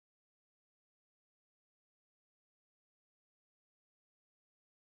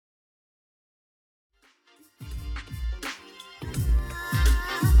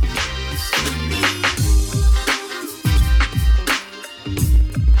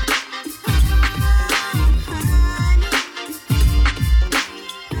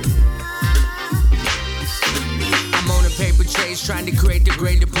place, trying to create the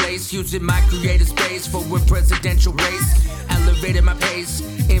greater place, using my creative space for a presidential race. Elevated my pace,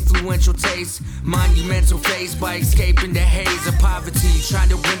 influential taste, monumental face by escaping the haze of poverty. Trying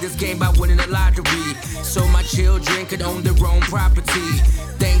to win this game by winning the lottery, so my children could own their own property.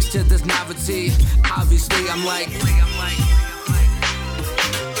 Thanks to this novelty, obviously I'm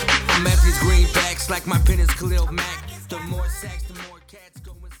after these greenbacks like my pen is Khalil Mack. The more sacks, the more cats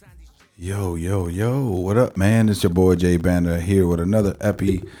go inside these. Yo, what up, man? It's your boy Jay Banda here with another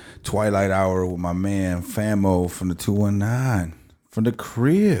epi Twilight Hour with my man Famo from the 219 from the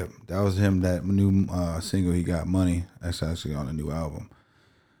crib. That was him, that new single he got, Money. That's actually on a new album.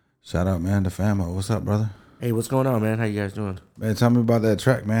 Shout out, man, to Famo. What's up, brother? Hey, what's going on, man? How you guys doing? Man, tell me about that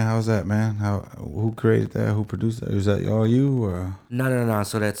track, man. How's that, man? Who created that? Who produced that? Is that all you or? No.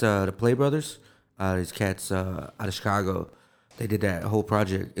 So that's the Play Brothers. These cats out of Chicago. They did that whole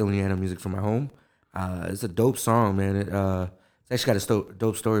project, Ileana Music from My Home. It's a dope song, man. It's actually got a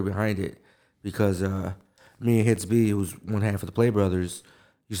dope story behind it because me and Hits B, who's one half of the Play Brothers,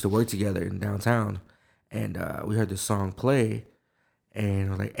 used to work together in downtown. And we heard this song play,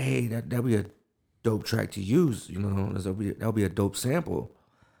 and we're like, hey, that'd be a dope track to use, you know, that'll be a dope sample.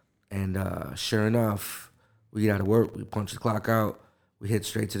 And sure enough, we get out of work, we punch the clock out, we head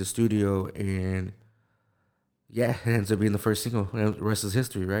straight to the studio, and yeah, it ends up being the first single. And the rest is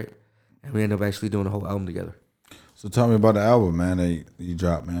history, right? And we end up actually doing a whole album together. So tell me about the album, man, that you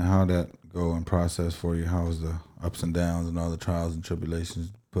dropped, man. How'd that go in process for you? How was the ups and downs and all the trials and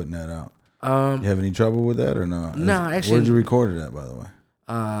tribulations putting that out? You have any trouble with that or not? No, actually. Where'd you record it at, by the way?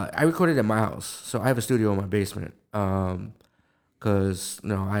 I recorded at my house. So I have a studio in my basement. Cause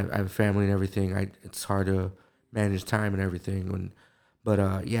I have a family and everything. It's hard to manage time and everything. But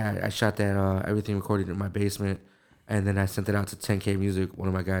I shot that everything recorded in my basement, and then I sent it out to 10K Music. One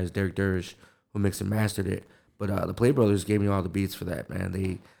of my guys, Derek Durge, who mixed and mastered it. But the Play Brothers gave me all the beats for that,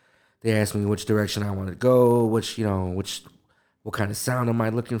 man. They asked me which direction I wanted to go, what kind of sound am I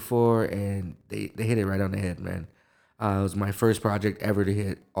looking for, and they hit it right on the head, man. It was my first project ever to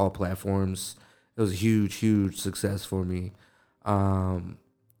hit all platforms. It was a huge success for me.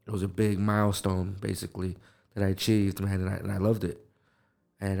 It was a big milestone, basically, that I achieved, man, and I loved it.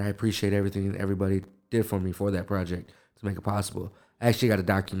 And I appreciate everything everybody did for me for that project to make it possible. I actually got a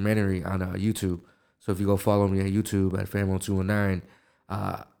documentary on YouTube. So if you go follow me on YouTube at Famo219,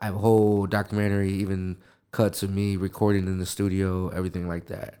 I have a whole documentary, even cuts of me recording in the studio, everything like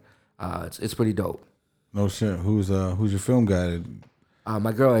that. It's pretty dope. No shit. Who's your film guy?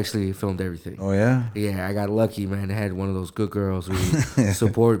 My girl actually filmed everything. Oh yeah? Yeah, I got lucky, man. I had one of those good girls who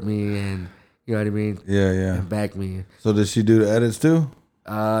support me and, you know what I mean? Yeah. And back me. So did she do the edits too?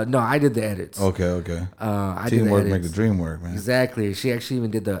 No, I did the edits. Okay. I Teamwork did the make the dream work, man. Exactly. She actually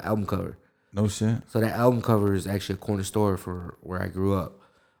even did the album cover. No shit. So that album cover is actually a corner store for where I grew up.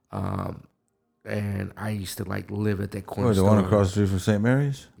 And I used to live at that corner store. The one across the street from St.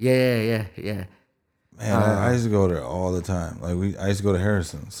 Mary's? Yeah. Man, I used to go there all the time. I used to go to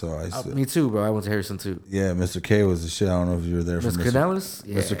Harrison, so I used to. Me too, bro. I went to Harrison too. Yeah, Mr. K was the shit. I don't know if you were there for Mr. Canales?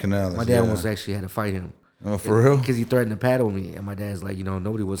 Yeah. Mr. Canales. My dad almost actually had to fight him. Oh, for real? Because he threatened to paddle me, and my dad's like,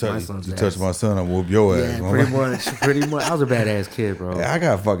 nobody was my son's ass. You touch my son, I'll whoop your ass. Yeah, pretty much. I was a badass kid, bro. Yeah, I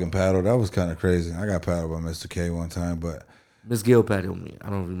got fucking paddled. That was kind of crazy. I got paddled by Mr. K one time, but Miss Gill paddled me.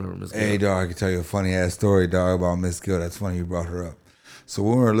 I don't remember Miss Gill. Hey, dog, I can tell you a funny ass story, dog, about Miss Gill. That's funny you brought her up. So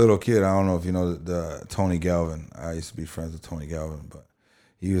when we were a little kid, I don't know if you know the Tony Galvin. I used to be friends with Tony Galvin, but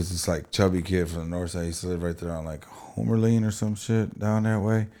he was this chubby kid from the north side. He used to live right there on Homer Lane or some shit down that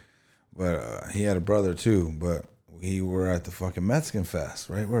way. But he had a brother too, but we were at the fucking Mexican Fest,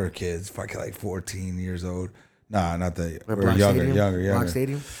 right? We were kids, fucking 14 years old. Nah, not that. We were younger. Block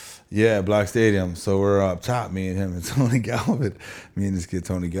Stadium? Yeah, Block Stadium. So we're up top, me and him and Tony Galvin. Me and this kid,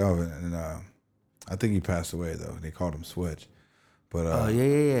 Tony Galvin. And I think he passed away, though. They called him Switch. But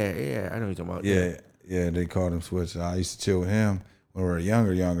yeah. I know what you're talking about. Yeah, they called him Switch. I used to chill with him when we were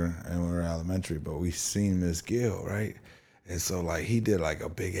younger, and when we were elementary. But we seen Miss Gill, right? And so, he did, a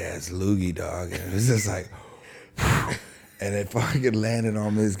big-ass loogie, dog. And it was just and it fucking landed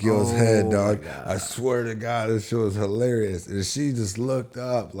on Miss Gill's head, dog. I swear to God, this shit was hilarious. And she just looked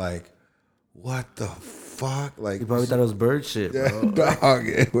up what the fuck? You probably thought it was bird shit, bro. Yeah, dog,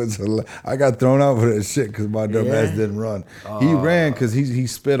 it was hilarious. I got thrown out for that shit because my dumb ass didn't run. He ran because he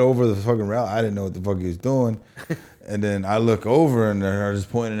spit over the fucking route. I didn't know what the fuck he was doing. And then I look over and they're just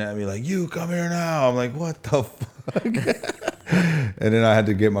pointing at me you come here now. I'm like, what the fuck? And then I had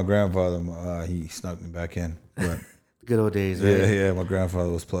to get my grandfather. He snuck me back in. But good old days, right? Yeah. My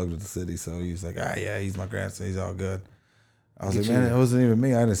grandfather was plugged with the city, so he was like, yeah, he's my grandson. He's all good. I was like, man, it wasn't even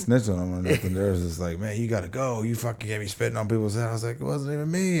me. I didn't snitch on him or nothing. There was just like, man, you gotta go. You fucking can't be spitting on people's head. I was like, it wasn't even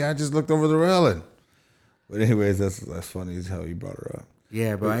me. I just looked over the railing. But anyways, that's funny as how you brought her up.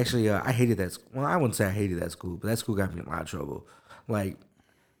 Yeah, bro. Actually, I hated that. Well, I wouldn't say I hated that school, but that school got me in a lot of trouble. Like,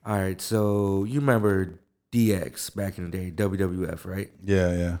 all right, so you remember DX back in the day, WWF, right?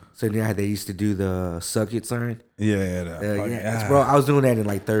 Yeah. So you know how they used to do the suck it sign? Yeah. Bro, I was doing that in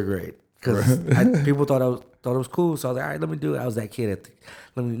like 3rd grade because people thought it was cool. So I was like, all right, let me do it. I was that kid.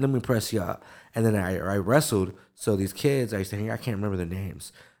 Let me press y'all. And then I wrestled. So these kids, I used to hang. I can't remember their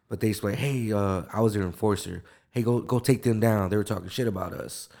names, but they used to be like, hey, I was their enforcer. Hey, go take them down. They were talking shit about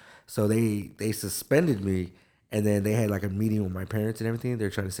us. So they suspended me. And then they had like a meeting with my parents and everything. They're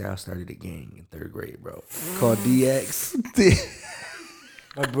trying to say I started a gang in 3rd grade, bro, called DX.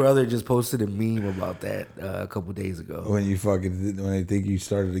 My brother just posted a meme about that a couple days ago. When they think you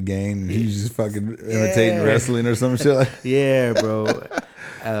started a gang, you just fucking imitating wrestling or some shit. Yeah, bro.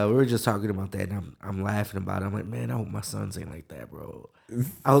 We were just talking about that, and I'm laughing about it. I'm like, man, I hope my sons ain't like that, bro.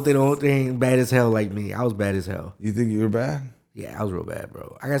 I hope they ain't bad as hell like me. I was bad as hell. You think you were bad? Yeah, I was real bad,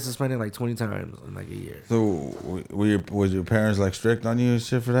 bro. I got suspended like 20 times in like a year. So, was your parents like strict on you and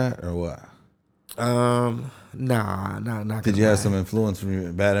shit for that, or what? Nah. Did you have some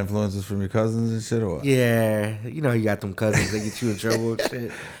bad influences from your cousins and shit, or what? Yeah, you know you got them cousins that get you in trouble and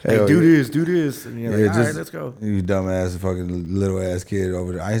shit. Like, do this, and you're like, all right, let's go. You dumbass fucking little ass kid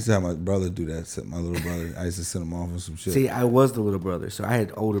over there. I used to have my brother do that. My little brother, I used to send him off with some shit. See, I was the little brother, so I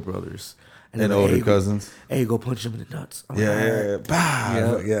had older brothers. And older cousins. Hey, go punch him in the nuts. Yeah.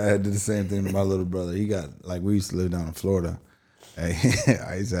 I did the same thing with my little brother. He got, like, we used to live down in Florida. Hey,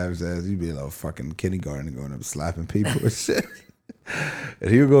 I used to have his ass. He'd be like fucking kindergarten going up slapping people and shit. And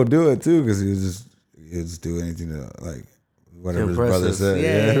he would go do it too, because he would just do anything to, like, whatever his brother said.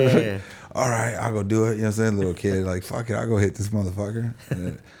 Yeah. All right, I'll go do it. You know what I'm saying? Little kid, like, fuck it, I'll go hit this motherfucker. And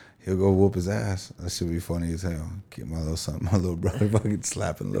then he'll go whoop his ass. That should be funny as hell. Get my little brother fucking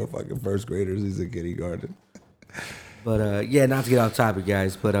slapping little fucking first graders. He's in kindergarten. But yeah, not to get off topic,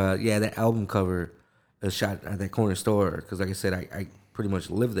 guys. But yeah, that album cover is shot at that corner store because, like I said, I pretty much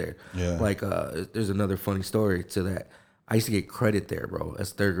live there. Yeah. Like, there's another funny story to that. I used to get credit there, bro.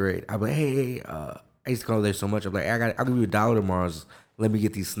 That's 3rd grade. I'm like, hey, I used to go there so much. I'm like, I'll give you $1 tomorrow. Let me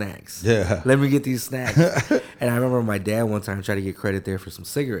get these snacks. Yeah. Let me get these snacks. And I remember my dad one time tried to get credit there for some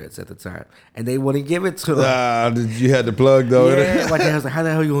cigarettes at the time, and they wouldn't give it to him. You had to plug though. Yeah, my dad was like, how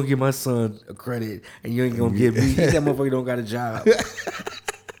the hell you gonna give my son a credit and you ain't gonna give me? That motherfucker don't got a job.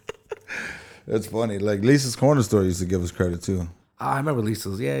 That's funny. Like Lisa's Corner Store used to give us credit too. Oh, I remember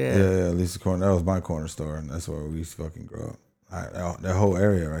Lisa's. Yeah. Lisa's Corner. That was my corner store, and that's where we used to fucking grow up. That whole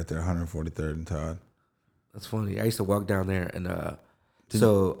area right there, 143rd and Todd. That's funny. I used to walk down there, and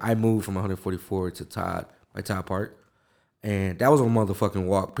so I moved from 144 to Todd by Todd Park, and that was a motherfucking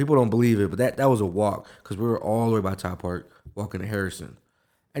walk. People don't believe it, but that was a walk because we were all the way by Todd Park walking to Harrison.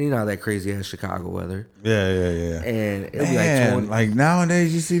 And you know how that crazy ass Chicago weather. Yeah. And it'll be like 20. Like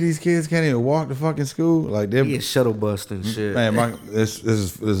nowadays, you see these kids can't even walk to fucking school. Like they get shuttle bus and shit. Man, this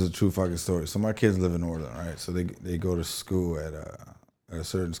is a true fucking story. So my kids live in Northern, right? So they go to school at a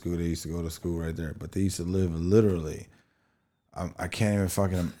certain school. They used to go to school right there, but they used to live literally. I can't even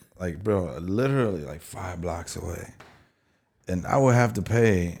fucking like, bro, literally like 5 blocks away. And I would have to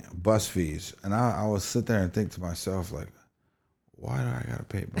pay bus fees, and I would sit there and think to myself like, why do I gotta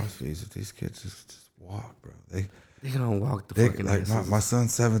pay bus fees if these kids just walk, bro? They don't walk the fucking like my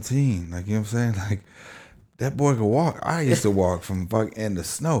son's 17. Like, you know what I'm saying? Like that boy could walk. I used to walk from in the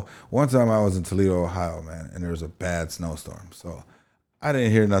snow. One time I was in Toledo, Ohio, man, and there was a bad snowstorm. So I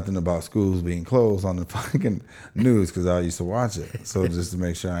didn't hear nothing about schools being closed on the fucking news because I used to watch it. So just to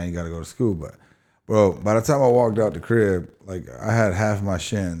make sure I ain't gotta go to school. But bro, by the time I walked out the crib, like I had half of my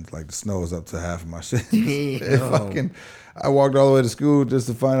shins. Like the snow was up to half of my shins. I walked all the way to school just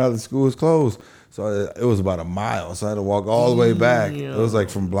to find out the school was closed. So it was about a mile. So I had to walk all the way back. It was like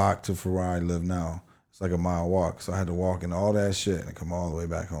from block to where I live now. It's like a mile walk. So I had to walk in all that shit and come all the way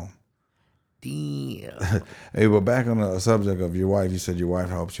back home. Damn. Hey, but back on the subject of your wife, you said your wife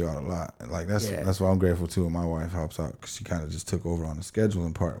helps you out a lot. Like that's why I'm grateful too. My wife helps out because she kind of just took over on the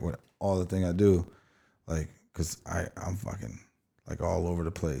scheduling part with all the thing I do. Like, because I'm fucking like all over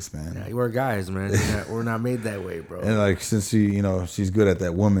the place, man. Yeah, we're guys, man. We're not made that way, bro. And like since she's good at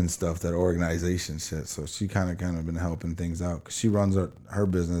that woman stuff, that organization shit. So she kind of been helping things out because she runs her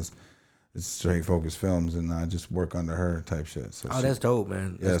business. It's Straight Focus Films, and I just work under her type shit. So that's dope,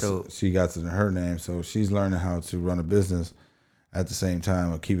 man. That's dope. She got to her name, so she's learning how to run a business at the same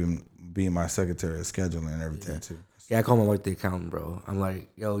time of being my secretary of scheduling and everything too. Yeah, I call my wife the accountant, bro. I'm like,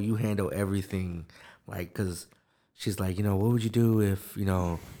 yo, you handle everything, like, cause she's like, what would you do if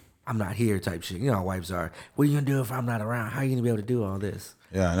I'm not here? Type shit. You know how wives are. What are you gonna do if I'm not around? How are you gonna be able to do all this?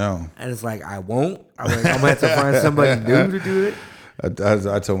 Yeah, I know. And it's like I won't. I'm gonna have to find somebody new to do it.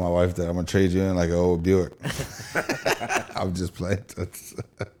 I told my wife that I'm gonna trade you in like an old Buick. I'm just playing.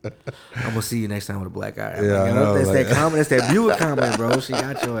 I'm gonna see you next time with a black eye. Yeah, I know, That's like- that comment. That's that Buick comment, bro. She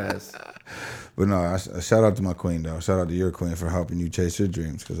got your ass. But no, shout out to my queen though. Shout out to your queen for helping you chase your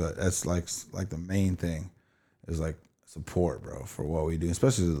dreams, because that's like the main thing is like support, bro, for what we do,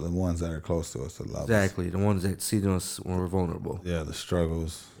 especially the ones that are close to us, that love us. Exactly, the ones that see us when we're vulnerable. Yeah, the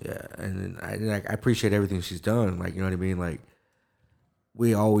struggles. Yeah, and I appreciate everything she's done. Like, you know what I mean? Like,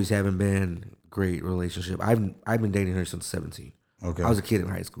 we always haven't been great relationship. I've been dating her since 17. Okay. I was a kid in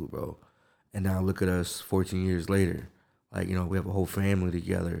high school, bro, and now look at us, 14 years later. Like, we have a whole family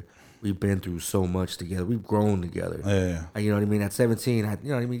together. We've been through so much together. We've grown together. Yeah. Like, you know what I mean? At 17, you know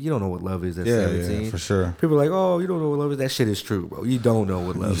what I mean? You don't know what love is at Yeah, 17. yeah, for sure. People are like, oh, you don't know what love is. That shit is true, bro. You don't know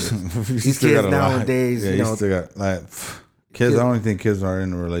what love is. You These still kids got a lot. nowadays, Yeah, you you know, still got like kids. I don't even think kids are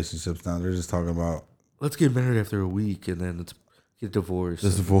in relationships now. They're just talking about let's get married after a week and then let's get divorced.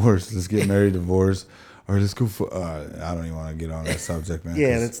 let's divorce. Let's get married, divorce, or let's go for. I don't even want to get on that subject, man.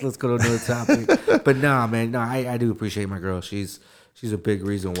 Yeah, 'cause- let's go to another topic. But nah, man, I do appreciate my girl. She's a big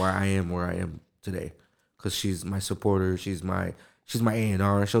reason why I am where I am today, because she's my supporter. She's my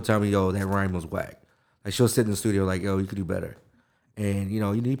A&R. She'll tell me, yo, that rhyme was whack. Like, she'll sit in the studio like, yo, you could do better. And you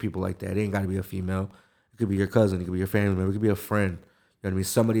need people like that. It ain't got to be a female. It could be your cousin. It could be your family member. It could be a friend. You know what I mean?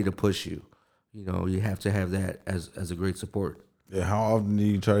 Somebody to push you. You have to have that as a great support. Yeah, how often do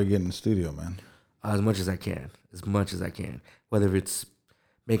you try to get in the studio, man? As much as I can. Whether it's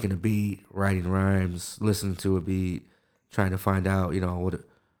making a beat, writing rhymes, listening to a beat, trying to find out,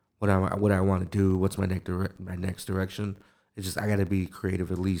 what I want to do, what's my next direction. It's just I got to be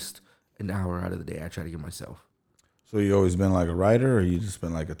creative at least an hour out of the day. I try to give myself. So you always been like a writer, or you just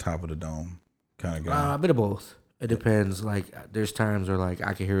been like a top of the dome kind of guy? A bit of both. It depends. Like, there's times where like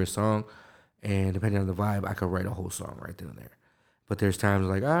I can hear a song, and depending on the vibe, I could write a whole song right then and there. But there's times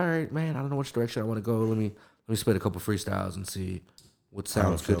like, all right, man, I don't know which direction I want to go. Let me spit a couple freestyles and see what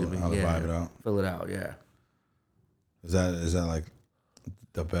sounds good to me. How to Yeah, vibe it out. fill it out. Yeah. Is that like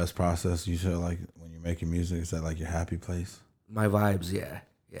the best process you feel like when you're making music? Is that like your happy place? My vibes, yeah.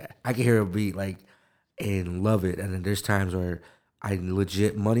 I can hear a beat like and love it, and then there's times where I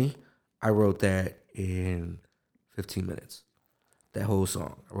legit money. I wrote that in 15 minutes. That whole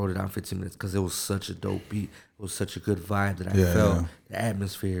song, I wrote it out in 15 minutes because it was such a dope beat. It was such a good vibe that I felt. Yeah. The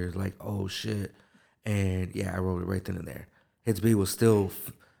atmosphere is like, oh shit, and yeah, I wrote it right then and there. His beat was still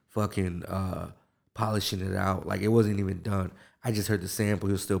fucking polishing it out, like it wasn't even done. I just heard the sample.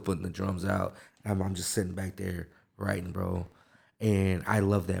 He was still putting the drums out. I'm just sitting back there writing, bro. And I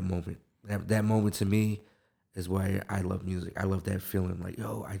love that moment. That moment to me is why I love music. I love that feeling like,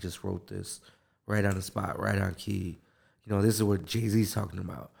 yo, I just wrote this right on the spot, right on key. This is what Jay-Z's talking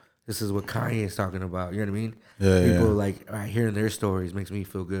about. This is what Kanye's talking about. You know what I mean? Yeah, People yeah. like hearing their stories makes me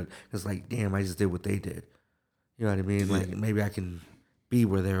feel good. It's like, damn, I just did what they did. You know what I mean? Like, maybe I can be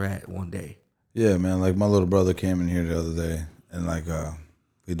where they're at one day. Yeah, man. Like my little brother came in here the other day, and like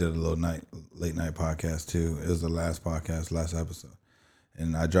we did a little late night podcast too. It was the last episode,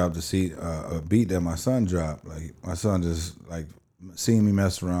 and I dropped a beat that my son dropped. Like my son just like seen me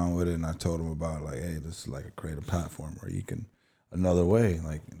mess around with it, and I told him about like, hey, this is like a creative platform where you can another way.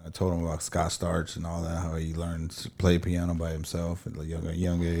 Like I told him about Scott Storch and all that, how he learned to play piano by himself at a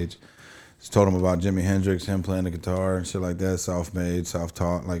young age. Just told him about Jimi Hendrix, him playing the guitar and shit like that, self-made,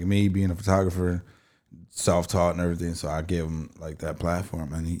 self-taught. Like me being a photographer, self-taught and everything. So I gave him like that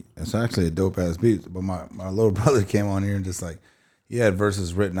platform, and it's actually a dope ass beat. But my little brother came on here and just like he had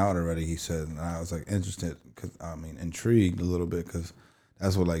verses written out already. He said, and I was like intrigued a little bit because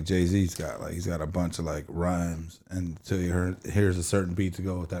that's what like Jay-Z's got. Like he's got a bunch of like rhymes, and until he here's a certain beat to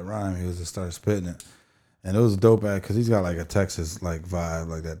go with that rhyme, he was just start spitting it. And it was dope because he's got like a Texas like vibe,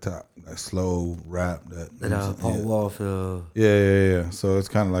 like that slow rap that Paul Wall feel. Yeah. So it's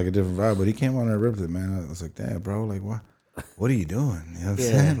kind of like a different vibe. But he came on there and ripped it, man. I was like, damn, bro, like what are you doing? You know what I'm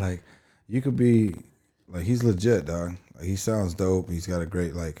saying? Like you could be like he's legit, dog. Like he sounds dope. He's got a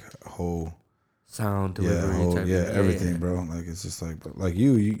great like whole Sound delivery, everything, bro. Like it's just like, but like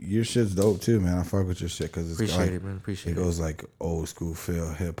your shit's dope too, man. I fuck with your shit because it's Appreciate like, it, man. Appreciate it it. goes like old school feel,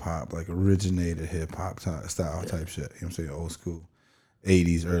 hip hop, like originated hip hop style type shit. You know what I'm saying? Old school,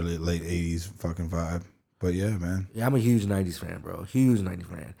 80s, late 80s fucking vibe. But yeah, man. Yeah, I'm a huge 90s fan, bro. Huge 90s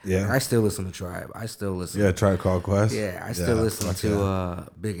fan. Yeah. I still listen to Tribe. I still listen. Yeah, Tribe Called Quest. I still listen to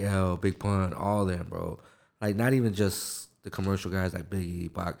Big L, Big Pun, all them, bro. Like not even just the commercial guys like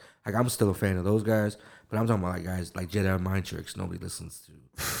Biggie, Pac. Like I'm still a fan of those guys, but I'm talking about like guys like Jedi Mind Tricks. Nobody listens to.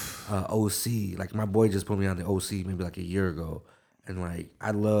 OC. Like my boy just put me on the OC maybe like a year ago, and like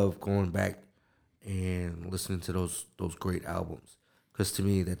I love going back and listening to those great albums because to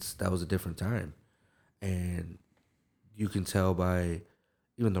me that was a different time, and you can tell by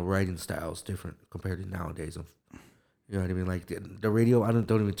even the writing style is different compared to nowadays. You know what I mean? Like the radio, I don't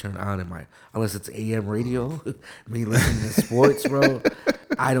even turn on unless it's AM radio. Me listening to sports, bro.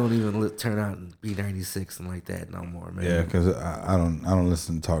 I don't even turn on B96 and like that no more, man. Yeah, because I don't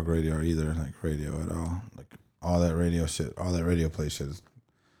listen to talk radio either, like radio at all. Like all that radio shit, all that radio play shit is,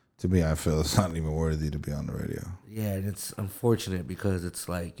 to me, I feel it's not even worthy to be on the radio. Yeah, and it's unfortunate because it's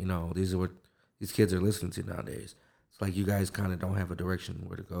like, these are what these kids are listening to nowadays. It's like you guys kind of don't have a direction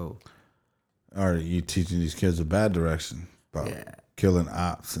where to go. Or you teaching these kids a bad direction about killing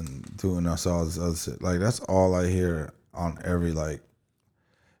ops and doing us all this other shit. Like that's all I hear on every like.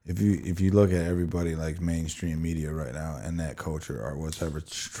 If you look at everybody like mainstream media right now and that culture or whatever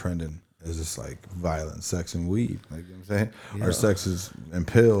trending is just like violence, sex, and weed. Like you know what I'm saying, or sex is and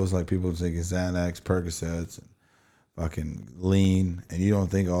pills. Like people taking Xanax, Percocets, and fucking lean, and you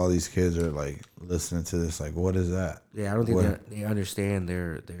don't think all these kids are like listening to this. Like what is that? Yeah, I don't think they understand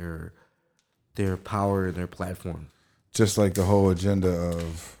their power and their platform. Just like the whole agenda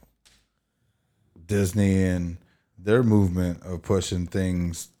of Disney and their movement of pushing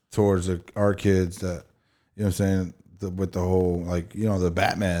things towards our kids that, you know what I'm saying, with the whole, like, the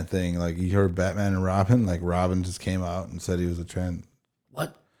Batman thing. Like, you heard Batman and Robin? Like, Robin just came out and said he was a trans.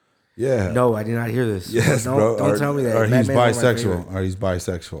 What? Yeah. No, I did not hear this. Yes, bro. Don't tell me that. Or he's bisexual. Or he's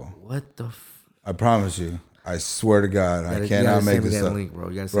bisexual. What the I promise you. I swear to God, I cannot make this up. Link, bro.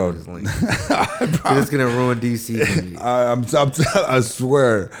 You gotta send me this link. It's gonna ruin DC for me. I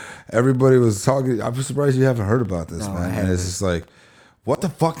swear, everybody was talking. I'm surprised you haven't heard about this, man. And it's just like, what the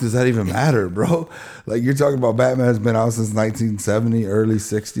fuck does that even matter, bro? Like you're talking about Batman's been out since 1970, early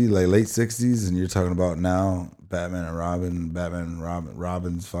 60s, like late 60s, and you're talking about now Batman and Robin,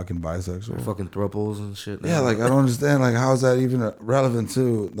 Robin's fucking bisexual. Fucking thruples and shit. Yeah, like I don't understand. Like how is that even relevant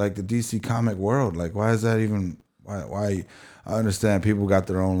to like the DC comic world? Like why is that even? Why? I understand people got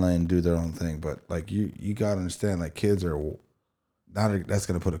their own lane, do their own thing, but like you gotta understand, like kids are not. That's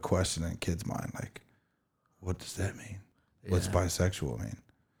gonna put a question in kids' mind. Like, what does that mean? What's bisexual mean?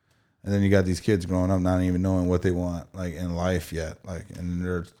 And then you got these kids growing up not even knowing what they want like in life yet. Like in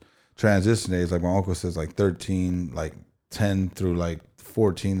their transition age, like my uncle says, like 13, like 10 through like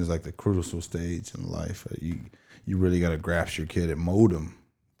 14 is like the crucial stage in life. You really got to grasp your kid and mold them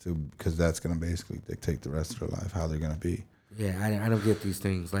because that's gonna basically dictate the rest of their life, how they're gonna be. Yeah, I don't get these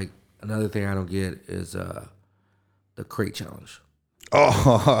things. Like another thing I don't get is the crate challenge.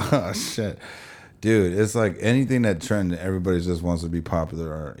 Oh shit. Dude, it's like anything that trends, everybody just wants to be popular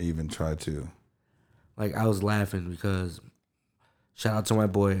or even try to. Like, I was laughing because, shout out to my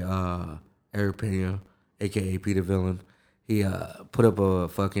boy, Eric Pena, a.k.a. Peter Villain. He put up a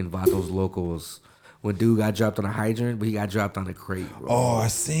fucking Vatos Locos when dude got dropped on a hydrant, but he got dropped on a crate, bro. Oh, I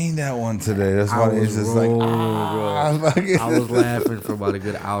seen that one today. That's why it's just like, bro. I was laughing for about a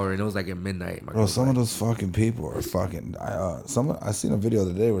good hour, and it was like at midnight. Bro, some of those fucking people are fucking. I seen a video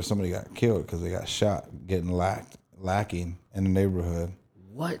the other day where somebody got killed because they got shot getting lacking in the neighborhood.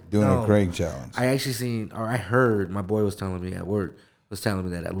 What? Doing a crate challenge. I actually I heard, my boy was telling me at work,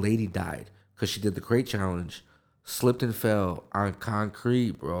 that a lady died because she did the crate challenge. Slipped and fell on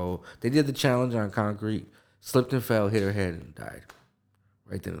concrete, bro. They did the challenge on concrete. Slipped and fell, hit her head, and died.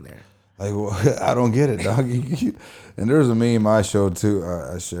 Right then and there. Like, well, I don't get it, dog. And there's a meme I showed too.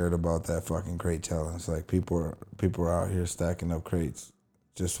 I shared about that fucking crate challenge. Like people are out here stacking up crates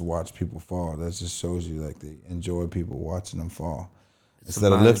just to watch people fall. That just shows you like they enjoy people watching them fall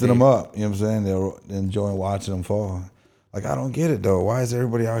instead of lifting them up. You know what I'm saying? They're enjoying watching them fall. Like I don't get it though. Why is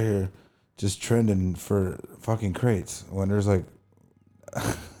everybody out here just trending for fucking crates when there's like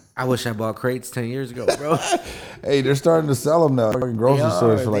I wish I bought crates 10 years ago, bro. Hey, they're starting to sell them now. Fucking grocery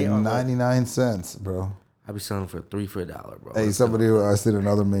stores for like 99 cents, bro. I be selling for $3 for $1, bro. Hey, I seen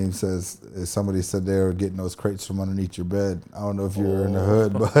another meme somebody said they were getting those crates from underneath your bed. I don't know if you were in the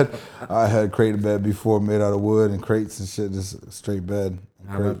hood, but I had crate in bed before made out of wood and crates and shit, just straight bed.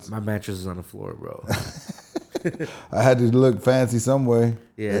 My mattress is on the floor, bro. I had to look fancy some way.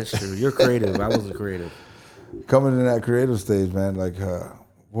 Yeah, that's true. You're creative. I wasn't creative. Coming in that creative stage, man, like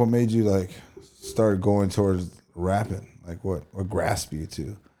what made you like start going towards rapping? Like what grasped you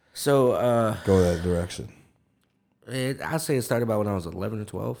to go that direction? I'd say it started about when I was 11 or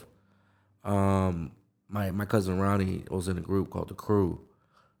 12. My cousin Ronnie was in a group called The Crew,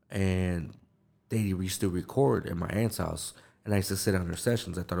 and they used to record in my aunt's house, and I used to sit on their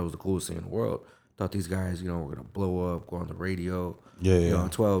sessions. I thought it was the coolest thing in the world. Thought these guys, were gonna blow up, go on the radio. Yeah, yeah.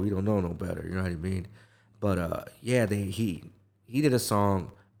 At 12, you don't know no better. You know what I mean? But yeah, he did a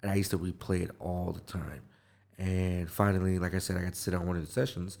song, and I used to replay it all the time. And finally, like I said, I got to sit on one of the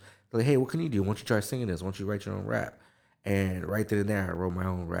sessions. They're like, hey, what can you do? Why don't you try singing this? Why don't you write your own rap? And right then and there, I wrote my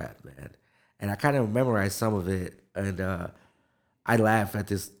own rap, man. And I kind of memorized some of it, and I laugh at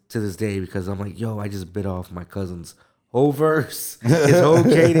this to this day because I'm like, yo, I just bit off my cousin's whole verse, his whole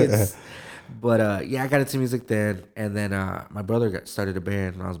cadence. But yeah, I got into music then, and then my brother started a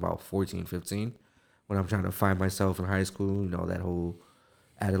band when I was about 14, 15, when I'm trying to find myself in high school, that whole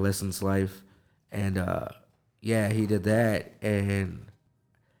adolescence life. And yeah, he did that and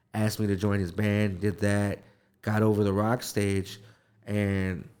asked me to join his band, did that, got over the rock stage.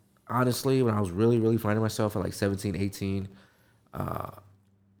 And honestly, when I was really, really finding myself at like 17, 18,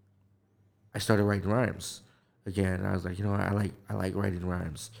 I started writing rhymes again. I was like, I like writing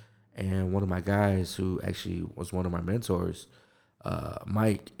rhymes. And one of my guys who actually was one of my mentors,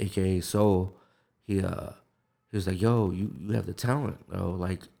 Mike, aka Soul, he was like, yo, you have the talent, bro.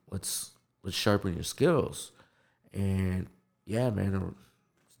 Like, let's sharpen your skills. And yeah, man,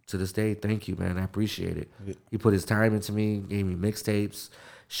 to this day, thank you, man. I appreciate it. Yeah. He put his time into me, gave me mixtapes,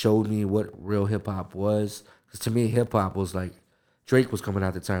 showed me what real hip hop was. Because to me, hip hop was like, Drake was coming out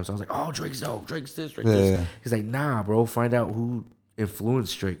at the time. So I was like, oh, Drake's this, Drake this. Yeah. He's like, nah, bro, find out who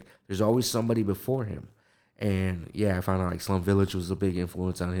influenced Drake. There's always somebody before him. And yeah, I found out like Slum Village was a big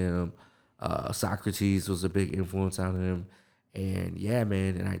influence on him. Socrates was a big influence on him. And yeah,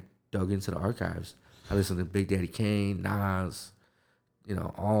 man, and I dug into the archives. I listened to Big Daddy Kane, Nas,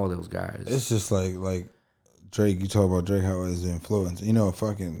 all those guys. It's just like Drake, you talk about Drake, how his influence.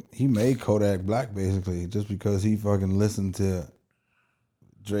 He made Kodak Black basically just because he fucking listened to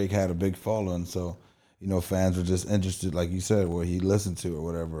Drake had a big following. So, fans were just interested, like you said, what he listened to or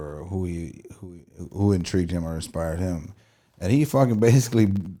whatever, or who intrigued him or inspired him. And he fucking basically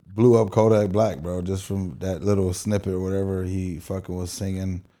blew up Kodak Black, bro, just from that little snippet or whatever he fucking was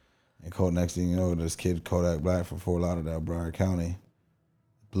singing. And next thing you know, this kid Kodak Black from Fort Lauderdale, Broward County,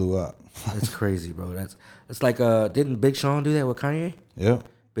 blew up. That's crazy, bro. It's like didn't Big Sean do that with Kanye? Yeah.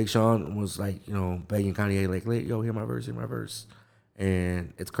 Big Sean was like, begging Kanye like, yo, hear my verse.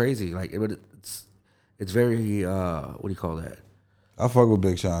 And it's crazy. Like it's very what do you call that? I fuck with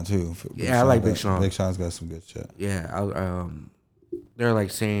Big Sean too. I like Big Sean. Big Sean's got some good shit. Yeah, they're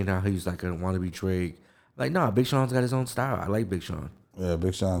like saying how he's like a wannabe Drake. Like, no, Big Sean's got his own style. I like Big Sean. Yeah,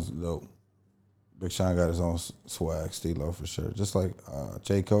 Big Sean's dope. Big Sean got his own swag, Stilo for sure. Just like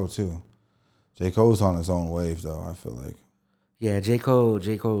J. Cole too. J. Cole's on his own wave though, I feel like. Yeah, J.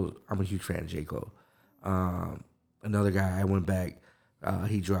 Cole, I'm a huge fan of J. Cole. Another guy I went back,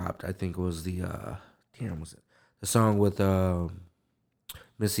 he dropped, I think it was the the song with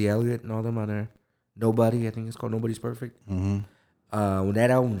Missy Elliott and all them on there. Nobody, I think it's called Nobody's Perfect. Mm-hmm. When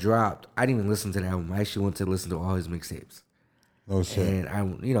that album dropped, I didn't even listen to the album. I actually went to listen to all his mixtapes. Oh shit! And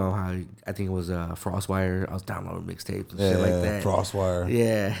how I think it was Frostwire. I was downloading mixtapes and shit like that. Frostwire.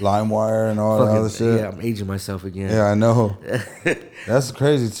 Yeah. LimeWire and all that other shit. Yeah, I'm aging myself again. Yeah, I know. That's the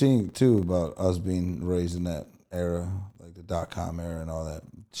crazy thing too about us being raised in that era, like the .com era and all that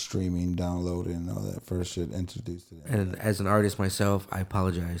streaming, downloading, and all that first shit introduced to them. And as an artist myself, I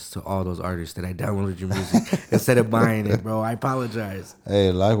apologize to all those artists that I downloaded your music instead of buying it, bro. I apologize.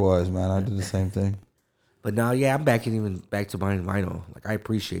 Hey, likewise, man. I did the same thing. But now, yeah, I'm back to buying vinyl. Like, I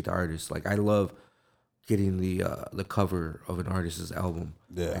appreciate the artists. Like, I love getting the cover of an artist's album.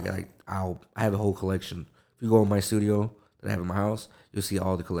 Yeah. I have a whole collection. If you go in my studio that I have in my house, you'll see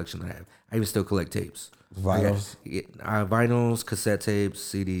all the collection that I have. I even still collect tapes. Vinyls? Vinyls, cassette tapes,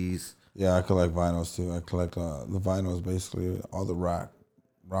 CDs. Yeah, I collect vinyls too. I collect the vinyls, basically all the rock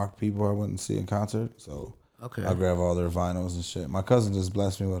people I went and see in concert. So okay, I grab all their vinyls and shit. My cousin just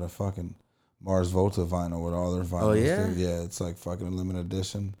blessed me with a fucking Mars Volta vinyl with all their vinyls. Oh yeah? Dude. Yeah, it's like fucking a limited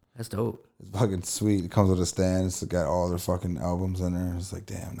edition. That's dope. It's fucking sweet. It comes with a stand. It's got all their fucking albums in there. It's like,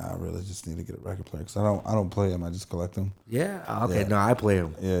 damn, I really just need to get a record player because I don't play them. I just collect them. Yeah. Okay. Yeah. No, I play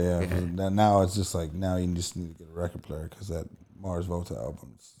them. Yeah. Now it's just like now you just need to get a record player because that Mars Volta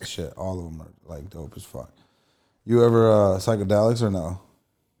albums, shit, all of them are like dope as fuck. You ever psychedelics or no?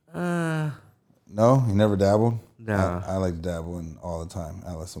 No, you never dabbled. No, I like to dabble in all the time.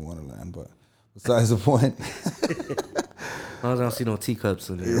 Alice in Wonderland, but besides the point. As long as I don't see no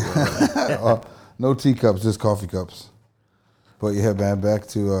teacups in there. No teacups, just coffee cups. But yeah, man, back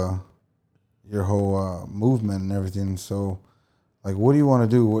to your whole movement and everything. So, like, what do you want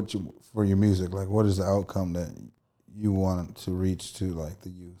to do for your music? Like, what is the outcome that you want to reach to like the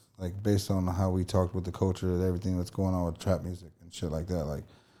youth? Like based on how we talked with the culture and everything that's going on with trap music and shit like that. Like,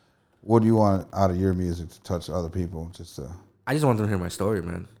 what do you want out of your music to touch other people? I just want them to hear my story,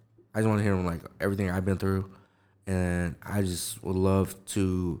 man. I just want to hear them like everything I've been through, and I just would love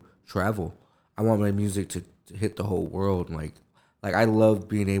to travel. I want my music to hit the whole world. Like I love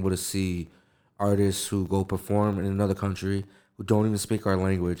being able to see artists who go perform in another country who don't even speak our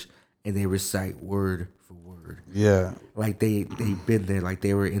language and they recite word for word. Yeah. Like they've been there, like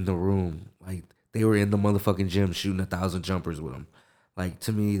they were in the room, like they were in the motherfucking gym shooting 1,000 jumpers with them. Like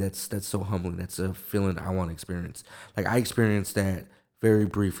to me, that's so humbling. That's a feeling I want to experience. Like I experienced that very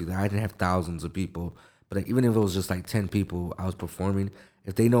briefly. Like, I didn't have thousands of people, but like, even if it was just like 10 people I was performing,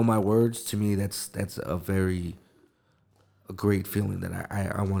 if they know my words, to me that's a great feeling that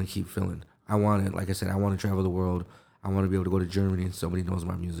I want to keep feeling. I want to, like I said, I want to travel the world. I want to be able to go to Germany and somebody knows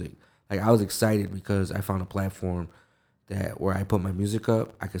my music. Like I was excited because I found a platform that where I put my music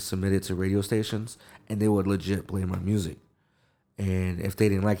up, I could submit it to radio stations and they would legit play my music. And if they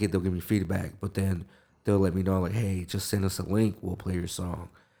didn't like it, they'll give me feedback. But then they'll let me know, like, hey, just send us a link. We'll play your song.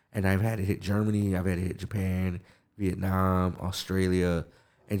 And I've had it hit Germany. I've had it hit Japan, Vietnam, Australia.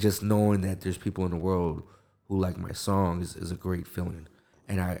 And just knowing that there's people in the world who like my song is a great feeling.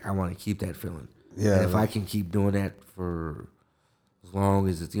 And I want to keep that feeling. Yeah. And if I can keep doing that for as long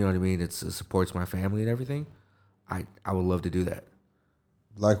as it's, you know what I mean, it supports my family and everything, I would love to do that.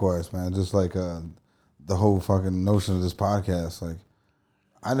 Likewise, man. Just like the whole fucking notion of this podcast. Like,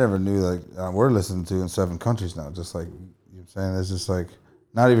 I never knew, like, we're listening to in 7 countries now. Just like, you know what I'm saying? It's just like,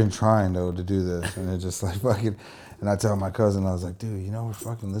 not even trying, though, to do this. And it's just like fucking, and I tell my cousin, I was like, dude, you know we're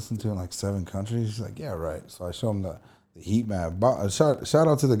fucking listening to in like 7 countries? He's like, yeah, right. So I show him the heat map. Shout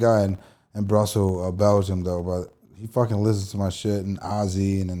out to the guy in Brussels, Belgium, though, but he fucking listens to my shit in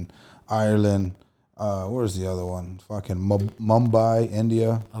Aussie and in Ireland. Where's the other one? Fucking Mumbai,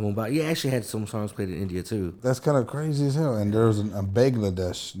 India. Mumbai. Yeah, I actually had some songs played in India too. That's kind of crazy as hell. And there's a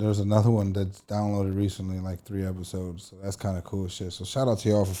Bangladesh. There's another one that's downloaded recently, like 3 episodes. So that's kind of cool shit. So shout out to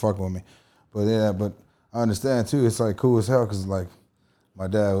y'all for fucking with me. But yeah, but I understand too. It's like cool as hell because like my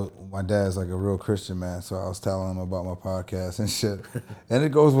dad's like a real Christian man. So I was telling him about my podcast and shit. And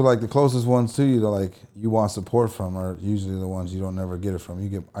it goes with like the closest ones to you that like you want support from are usually the ones you don't never get it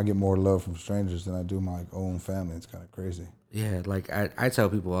from. I get more love from strangers than I do my own family. It's kind of crazy. Yeah, like I tell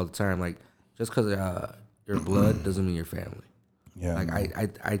people all the time, like just because your blood doesn't mean your family. Yeah. Like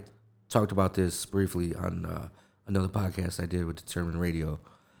I talked about this briefly on another podcast I did with Determined Radio,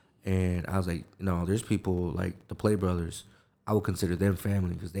 and I was like, there's people like the Play Brothers. I would consider them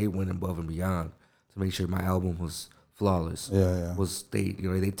family because they went above and beyond to make sure my album was flawless. Yeah.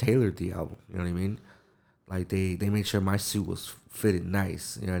 They tailored the album. You know what I mean? Like they made sure my suit was fitted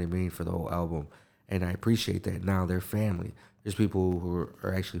nice. You know what I mean, for the whole album, and I appreciate that. Now they're family. There's people who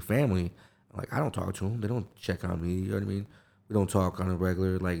are actually family. Like I don't talk to them. They don't check on me. You know what I mean? We don't talk on a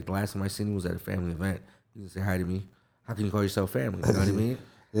regular. Like the last time I seen him was at a family event. He didn't say hi to me. How can you call yourself family? You know what I mean?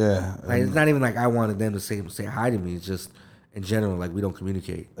 Yeah. Like it's not even like I wanted them to say hi to me. It's just in general, like we don't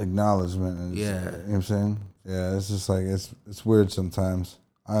communicate. Acknowledgement. And Yeah. You know what I'm saying? Yeah, it's just like, it's weird sometimes.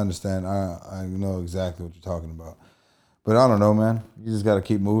 I understand. I know exactly what you're talking about. But I don't know, man. You just got to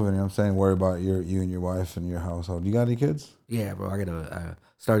keep moving. You know what I'm saying? Worry about you and your wife and your household. You got any kids? Yeah, bro. I got a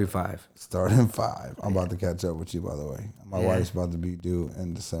starting 5. Starting 5. I'm about to catch up with you, by the way. My wife's about to be due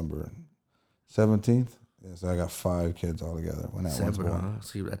in December 17th. Yeah, so I got 5 kids altogether when that one's born.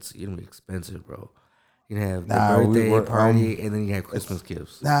 See, that's gonna be expensive, bro. You can have the birthday party and then you have Christmas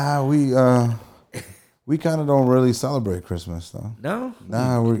gifts. Nah, we kind of don't really celebrate Christmas though. No?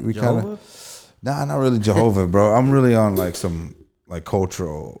 Nah, we kind of. Nah, not really Jehovah, bro. I'm really on like some like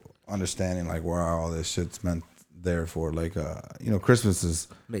cultural understanding, like where all this shit's meant there for. Like, Christmas is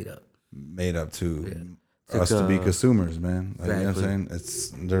made up to us to be consumers, man. Like, exactly. You know what I'm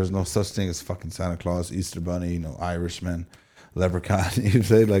saying? There's no such thing as fucking Santa Claus, Easter Bunny, Irishman, Leprechaun. You know what I'm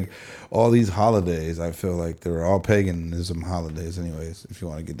saying? Like all these holidays, I feel like they're all paganism holidays, anyways. If you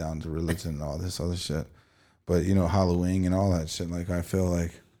want to get down to religion and all this other shit, but Halloween and all that shit. Like I feel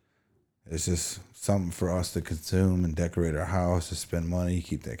like it's just something for us to consume and decorate our house, to spend money,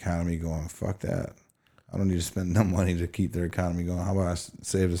 keep the economy going. Fuck that. I don't need to spend no money to keep their economy going. How about I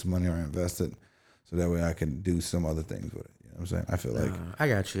save this money or invest it so that way I can do some other things with it? You know what I'm saying? I feel like I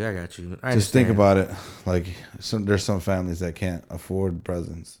got you. I just think about it. Like there's some families that can't afford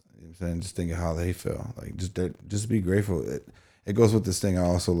presents. You know what I'm saying? Just think of how they feel. Like just be grateful. It goes with this thing I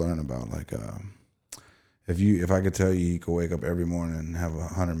also learned about. Like if I could tell you could wake up every morning and have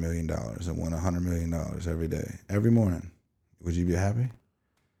 $100 million and win $100 million every day, every morning, would you be happy?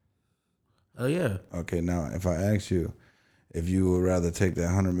 Oh yeah, Okay, now if I ask you if you would rather take that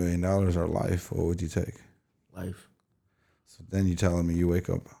 $100 million or life, what would you take? life. So then you telling me you wake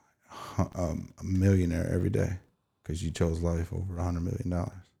up a millionaire every day because you chose life over $100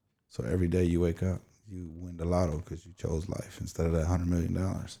 million. So every day you wake up, you win the lotto because you chose life instead of that $100 million.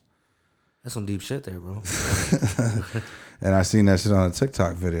 That's some deep shit there, bro. And I seen that shit on a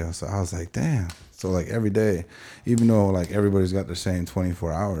TikTok video. So I was like, damn. So like every day, even though like everybody's got the same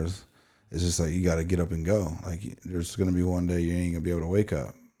 24 hours, it's just like you got to get up and go. Like there's going to be one day you ain't going to be able to wake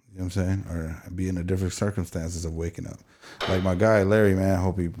up. You know what I'm saying? Or be in the different circumstances of waking up. Like my guy, Larry, man, I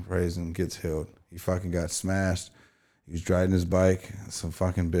hope he prays and gets healed. He fucking got smashed. He was riding his bike. Some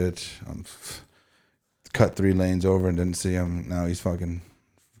fucking bitch cut 3 lanes over and didn't see him. Now he's fucking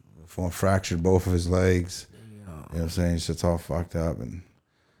fractured both of his legs. You know what I'm saying? Shit's all fucked up. And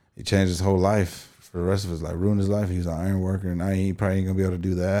he changed his whole life for the rest of his life. Ruined his life. He was an iron worker. And now he probably ain't going to be able to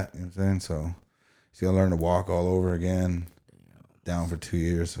do that. You know what I'm saying? So he's going to learn to walk all over again. Down for 2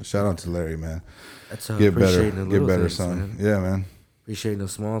 years. So shout out to Larry, man. That's get better, the get better, things, son. Man. Yeah, man. Appreciating the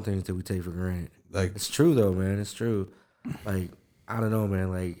small things that we take for granted. Like it's true though, man. It's true. Like I don't know,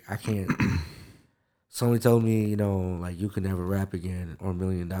 man. Like I can't. Somebody told me, you know, like you can never rap again or $1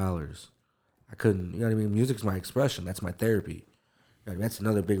 million. I couldn't. You know what I mean? Music's my expression. That's my therapy. Like, that's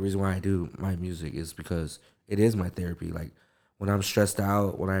another big reason why I do my music is because it is my therapy. Like when I'm stressed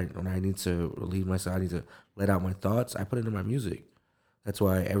out, when I need to relieve myself, I need to let out my thoughts. I put it in my music. That's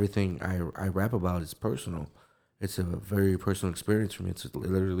why everything I rap about is personal. It's a very personal experience for me. It's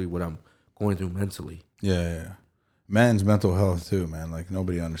literally what I'm going through mentally. Yeah. Man's mental health too, man. Like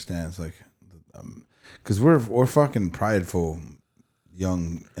nobody understands. Like, because we're fucking prideful,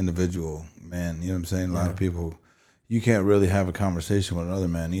 young individual, man. You know what I'm saying? A lot of people, you can't really have a conversation with another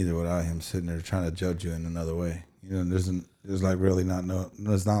man either without him sitting there trying to judge you in another way. You know, there's like really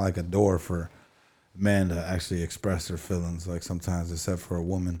there's not like a door for man to actually express their feelings like sometimes, except for a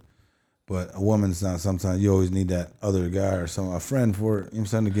woman. But a woman's not. Sometimes you always need that other guy or a friend for, you know what I'm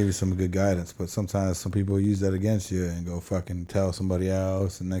saying, to give you some good guidance. But sometimes some people use that against you and go fucking tell somebody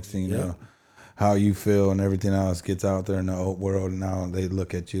else, and next thing you know, how you feel and everything else gets out there in the world, and now they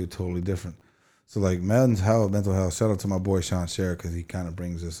look at you totally different. So like mental health, shout out to my boy Sean Sher, because he kind of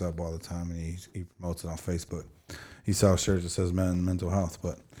brings this up all the time, and he promotes it on Facebook. He sells shirts that says mental health.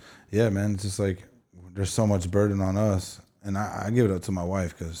 But yeah, man, it's just like there's so much burden on us, and I give it up to my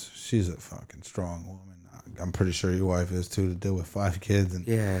wife because she's a fucking strong woman. I'm pretty sure your wife is too, to deal with 5 kids and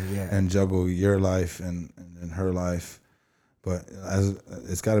and juggle your life and her life. But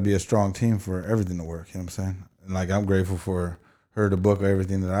it's got to be a strong team for everything to work. You know what I'm saying? And like I'm grateful for her to book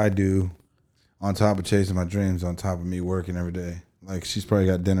everything that I do, on top of chasing my dreams, on top of me working every day. Like she's probably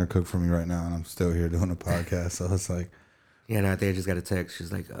got dinner cooked for me right now, and I'm still here doing a podcast. So it's like, yeah. And out there, just got a text.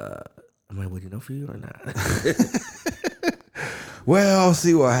 She's like, "Am I waiting up for you or not?" Well,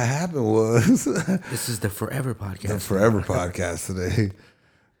 see what happened was this is the Forever Podcast. The Forever Podcast today.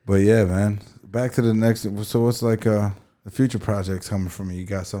 But yeah, man. Back to the next. So what's like the future projects coming from you? You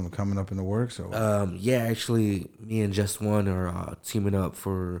got something coming up in the works? Or? Yeah, actually, me and Just One are teaming up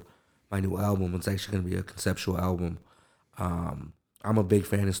for my new album. It's actually going to be a conceptual album. I'm a big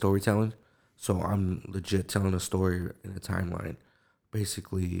fan of storytelling, so I'm legit telling a story in a timeline.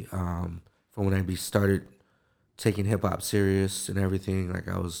 Basically, from when I started taking hip hop serious and everything, like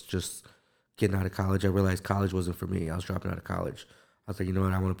I was just getting out of college. I realized college wasn't for me. I was dropping out of college. I was like, you know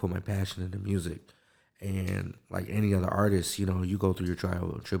what? I want to put my passion into music. And like any other artist, you know, you go through your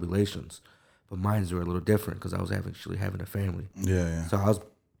trials and tribulations, but mine's were a little different because I was actually having a family. Yeah. So I was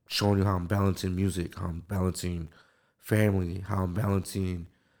showing you how I'm balancing music, how I'm balancing family, how I'm balancing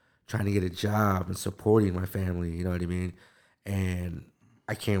trying to get a job and supporting my family, you know what I mean? And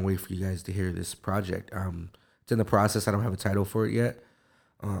I can't wait for you guys to hear this project. It's in the process. I don't have a title for it yet.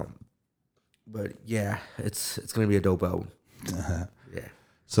 But yeah, it's going to be a dope album. Yeah.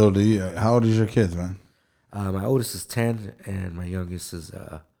 So how old is your kids, man? My oldest is 10 and my youngest is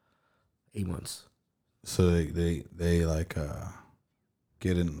 8 months. So they like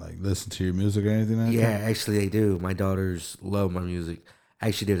get in, like listen to your music or anything like that? Yeah, actually they do. My daughters love my music. I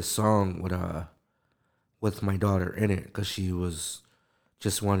actually did a song with my daughter in it because she was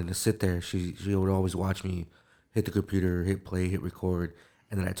just wanting to sit there. She would always watch me hit the computer, hit play, hit record,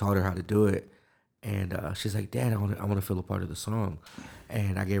 and then I taught her how to do it. And she's like, "Dad, I want to feel a part of the song."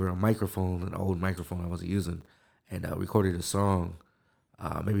 And I gave her a microphone, an old microphone I wasn't using, and recorded a song.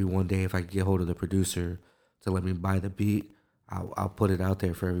 Maybe one day if I could get hold of the producer to let me buy the beat, I'll put it out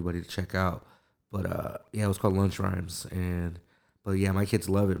there for everybody to check out. But yeah, it was called Lunch Rhymes. But yeah, my kids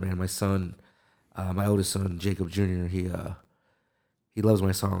love it, man. My son, my oldest son, Jacob Jr., he loves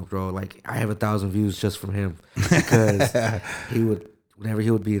my songs, bro. Like I have 1,000 views just from him because he would whenever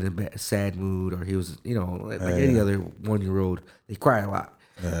he would be in a sad mood or he was, like any other 1-year-old, they cry a lot.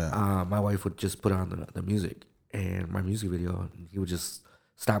 My wife would just put on the music and my music video, and he would just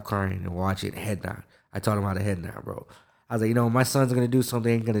stop crying and watch it, head nod. I taught him how to head nod, bro. I was like, my sons are gonna do something,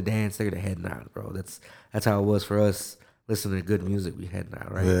 they ain't gonna dance, they're gonna head nod, bro. That's how it was for us. Listening to good music, we head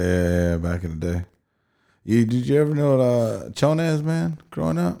nod, right? Yeah, back in the day. Did you ever know Chonez, man,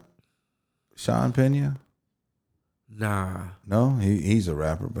 growing up? Sean Pena? Nah. No, he's a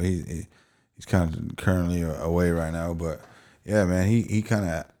rapper, but he's kind of currently away right now. But yeah, man, he kind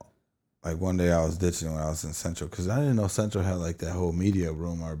of like one day I was ditching when I was in Central because I didn't know Central had like that whole media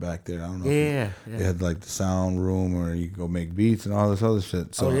room or back there. I don't know. Yeah. They had like the sound room where you could go make beats and all this other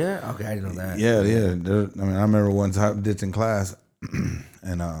shit. So, okay, I didn't know that. Yeah. I remember one time ditching class,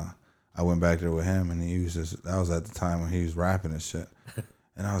 and I went back there with him, and that was at the time when he was rapping and shit.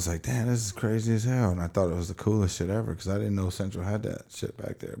 And I was like, damn, this is crazy as hell. And I thought it was the coolest shit ever because I didn't know Central had that shit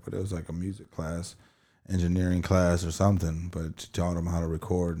back there. But it was like a music class, engineering class or something. But it taught him how to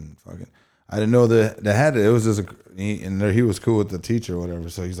record and fucking. I didn't know that they had it. It was just he was cool with the teacher or whatever.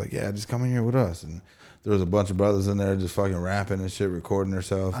 So he's like, yeah, just come in here with us. And there was a bunch of brothers in there just fucking rapping and shit, recording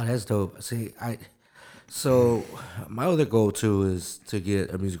themselves. Oh, that's dope. See, so my other goal too is to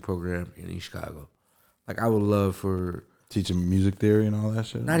get a music program in East Chicago. Like I would love for teaching music theory and all that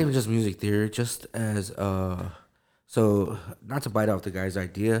shit. Not even just music theory, just as so not to bite off the guy's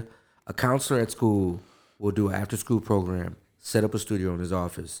idea, a counselor at school will do an after school program, set up a studio in his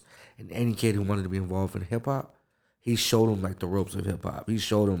office, and any kid who wanted to be involved in hip hop, he showed them like the ropes of hip hop. He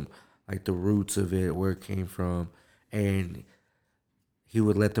showed them like the roots of it, where it came from, and he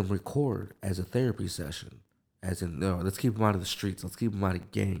would let them record as a therapy session. As in, let's keep him out of the streets. Let's keep him out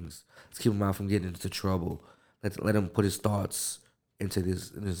of gangs. Let's keep him out from getting into trouble. Let him put his thoughts into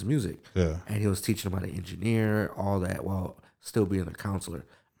this music. Yeah. And he was teaching him how to engineer, all that, while still being a counselor.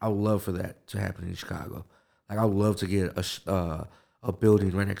 I would love for that to happen in Chicago. Like, I would love to get a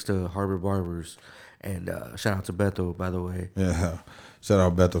building right next to Harbor Barbers. And shout out to Beto, by the way. Yeah. Shout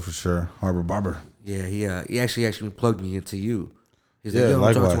out Beto for sure. Harbor Barber. Yeah, he actually plugged me into you. He's like, Yeah, I'm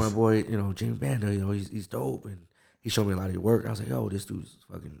talking to likewise. my boy, James Banda, he's dope. And he showed me a lot of your work. I was like, yo, this dude's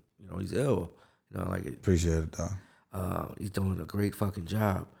fucking, he's ill. Like Appreciate it, dog. He's doing a great fucking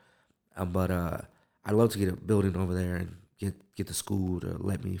job. But I'd love to get a building over there and get the school to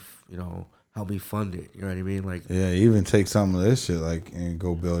let me, help me fund it. You know what I mean? Like, yeah, even take some of this shit and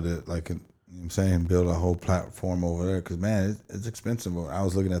go build it. Like, you know what I'm saying, build a whole platform over there. Because man, it's expensive. I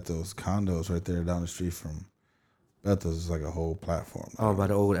was looking at those condos right there down the street from Bethels. It's like a whole platform. Oh, by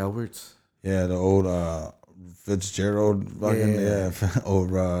the old Alberts. Yeah, the old Fitzgerald fucking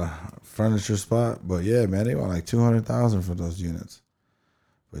old furniture spot. But yeah, man, they want like $200,000 for those units.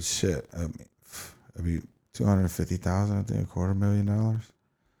 But shit, it'd be $250,000. I think $250,000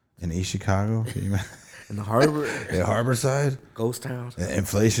 in East Chicago. Can you imagine? In the harbor. Yeah, harbor side. Ghost towns.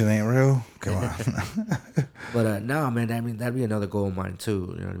 Inflation ain't real. Come on. But no, man. I mean, that'd be another goal of mine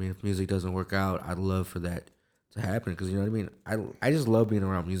too. You know what I mean? If music doesn't work out, I'd love for that to happen because you know what I mean. I just love being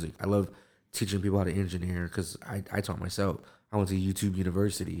around music. I love teaching people how to engineer because I taught myself. I went to YouTube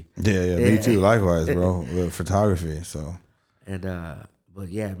University. Yeah, me too. Likewise, bro. With photography, so. And but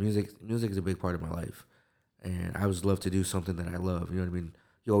yeah, music is a big part of my life, and I would love to do something that I love. You know what I mean?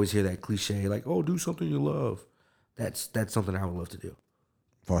 You always hear that cliche like, "Oh, do something you love." That's something I would love to do.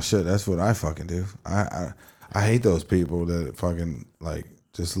 Well, shit, that's what I fucking do. I hate those people that fucking like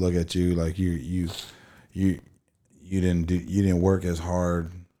just look at you like you didn't work as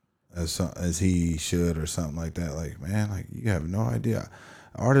hard as he should or something like that. Like, man, like you have no idea.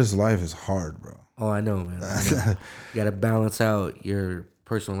 Artist life is hard, bro. Oh, I know, man. I know. You got to balance out your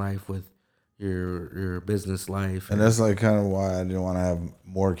personal life with your business life. And that's like kind of why I didn't want to have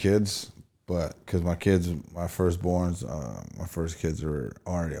more kids, but because my first kids are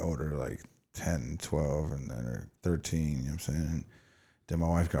already older, like 10, 12, and then they're 13, you know what I'm saying? And then my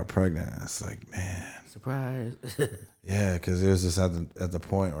wife got pregnant, and it's like, man. Surprise. Yeah, because it was just at the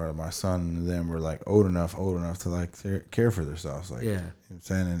point where my son and them were like old enough to like care for themselves. Like, yeah. You know what I'm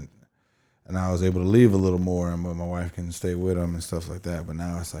saying? And I was able to leave a little more, but my wife can stay with them and stuff like that. But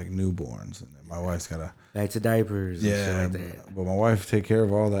now it's like newborns, and my wife's gotta back to diapers. Yeah, and shit like that. But my wife take care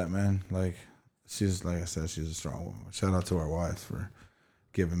of all that, man. Like she's like I said, she's a strong woman. Shout out to our wives for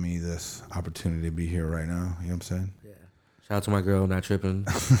giving me this opportunity to be here right now. You know what I'm saying? Yeah. Shout out to my girl, not tripping.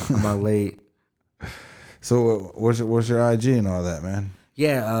 I'm out late. So what's your IG and all that, man?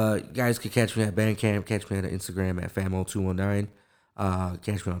 Yeah, you guys can catch me at Bandcamp, catch me on Instagram at Famo219.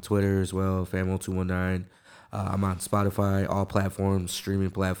 Catch me on Twitter as well, Famo219. I'm on Spotify, all platforms,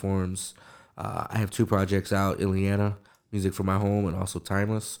 streaming platforms. I have 2 projects out: Ileana, Music for My Home, and also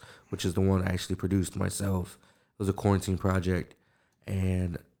Timeless, which is the one I actually produced myself. It was a quarantine project,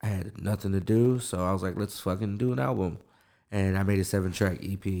 and I had nothing to do, so I was like, let's fucking do an album. And I made a 7-track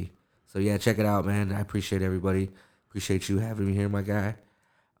EP. So yeah, check it out, man. I appreciate everybody. Appreciate you having me here, my guy.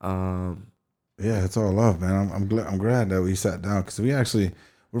 Yeah, it's all love, man. I'm glad that we sat down because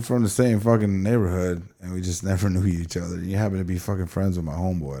we're from the same fucking neighborhood and we just never knew each other. You happen to be fucking friends with my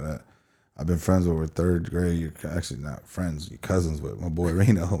homeboy that I've been friends with over 3rd grade. You're actually not friends, you're cousins with my boy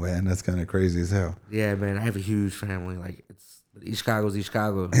Reno, man. That's kind of crazy as hell. Yeah, man. I have a huge family. Like East Chicago's East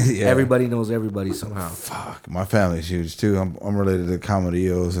Chicago. Yeah. Everybody knows everybody somehow. Fuck, my family's huge too. I'm related to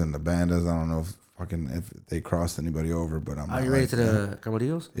Camarillos and the Bandas. I don't know if they crossed anybody over, but I'm. Are you related to the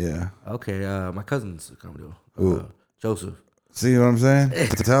Camarillos? Yeah. Okay, my cousin's a Camarillo. Joseph. See what I'm saying? I'm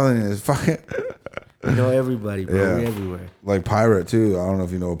telling you, it's fucking. You know everybody, bro. Yeah. We everywhere. Like Pirate too. I don't know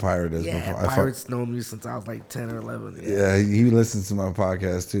if you know what Pirate is. Yeah, but Pirate's known me since I was like 10 or 11. Yeah, he listens to my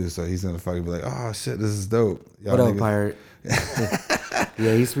podcast too, so he's gonna fucking be like, "Oh shit, this is dope." Y'all What up, niggas- Pirate?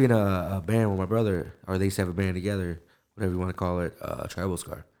 Yeah, he used to be in a band with my brother, or they used to have a band together, whatever you want to call it, Tribal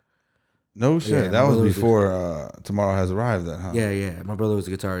Scar. No shit. Yeah, that my was brother was before Tomorrow Has Arrived. Then, huh? Yeah. My brother was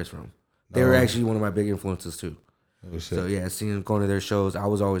a guitarist from. They were actually one of my big influences too. Oh shit. So yeah, seeing them going to their shows, I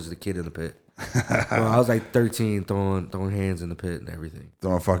was always the kid in the pit. Well, I was like 13, throwing hands in the pit and everything,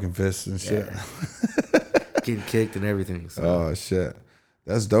 Throwing fucking fists and shit. getting kicked and everything. So. Oh shit.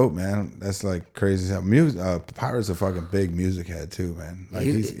 That's dope, man. That's like crazy. Music, Pirate's a fucking big music head too, man. Like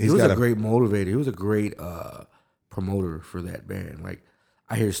he he's was got a great motivator. He was a great promoter for that band. Like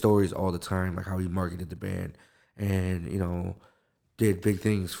I hear stories all the time, like how he marketed the band and did big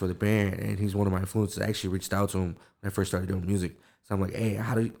things for the band. And he's one of my influences. I actually reached out to him when I first started doing music. So I'm like, hey,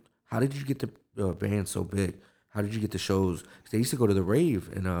 how did you get the band so big? How did you get the shows? 'Cause they used to go to the rave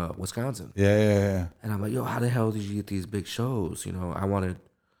in Wisconsin. Yeah. And I'm like, yo, how the hell did you get these big shows? I wanted, you know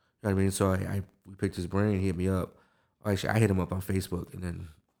what I mean? So we picked his brain, he hit me up. Actually, I hit him up on Facebook and then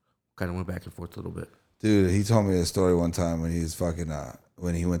kind of went back and forth a little bit. Dude, he told me a story one time when he was fucking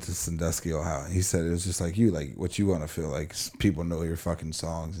when he went to Sandusky, Ohio. He said it was just like you, like what you want to feel like people know your fucking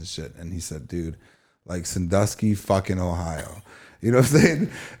songs and shit. And he said, dude, like Sandusky fucking Ohio. You know what I'm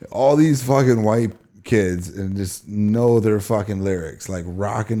saying? All these fucking white kids and just know their fucking lyrics, like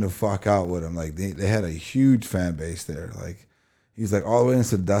rocking the fuck out with them. Like they had a huge fan base there. Like he's like all the way in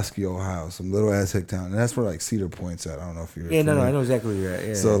Sandusky, Ohio, some little ass hick town, and that's where like Cedar Point's at. I don't know if you're. Yeah, no, I know exactly where you're at.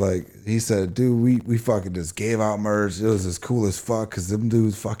 Yeah. So like he said, dude, we fucking just gave out merch. It was just cool as fuck because them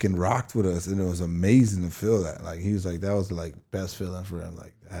dudes fucking rocked with us, and it was amazing to feel that. Like he was like that was like best feeling for them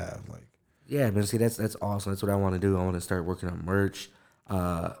like to have like. Yeah, man. See, that's awesome. That's what I want to do. I want to start working on merch.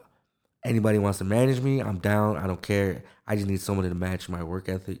 Anybody wants to manage me, I'm down. I don't care. I just need someone to match my work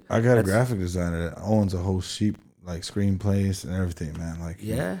ethic. I got a graphic designer that owns a whole sheep like screenplays and everything, man. Like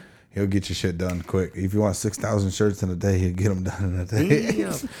Yeah. he'll get your shit done quick. If you want 6,000 shirts in a day, he'll get them done in a day.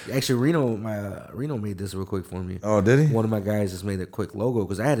 Yeah. Actually, Reno made this real quick for me. Oh, did he? One of my guys just made a quick logo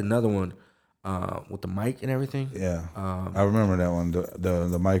because I had another one with the mic and everything. Yeah, I remember that one.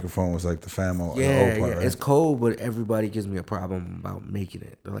 The microphone was like the Famo. the Yeah, old part, right? It's cold, but everybody gives me a problem about making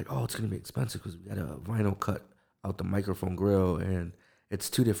it. They're like, "Oh, it's gonna be expensive because we got a vinyl cut out the microphone grill, and it's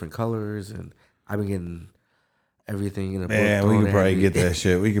 2 different colors." And I've been getting everything in a Man, book. we thrown could at probably me. get that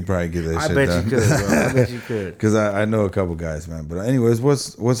shit. We could probably get that I shit bet done. you could, bro. I bet you could. Because I know a couple guys, man. But anyways,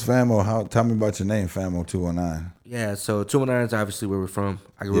 what's Famo? Tell me about your name, Famo 219. Yeah, so 219 is obviously where we're from.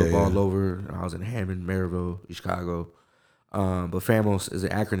 I grew up Yeah, all yeah. over. I was in Hammond, Maryville, East Chicago. But FAMOS is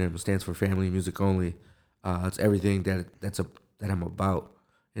an acronym. It stands for Family Music Only. It's everything that I'm about.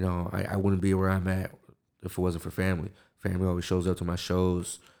 I wouldn't be where I'm at if it wasn't for family. Family always shows up to my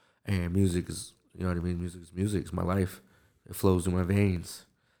shows, and music is, you know what I mean? Music is music. It's my life. It flows through my veins.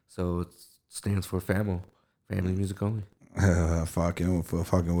 So it stands for Family Music Only. fucking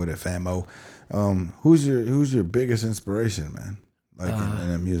with it, Famo. Who's your biggest inspiration, man? Like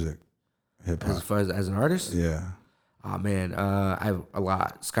in the music, hip As hop. far as an artist? Yeah. Oh man, I have a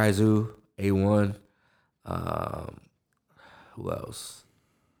lot. Sky Zoo, A1. Who else?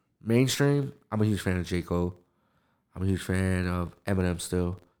 Mainstream. I'm a huge fan of J. Cole. I'm a huge fan of Eminem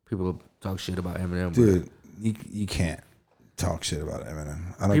still. People talk shit about Eminem. Dude, you can't talk shit about Eminem.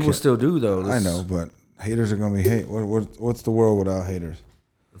 I don't People care. still do though. I know, but haters are gonna be hate. What's the world without haters?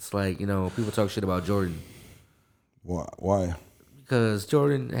 It's like, people talk shit about Jordan Why? because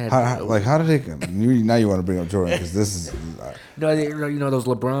Jordan had How did they? Now you want to bring up Jordan because this is those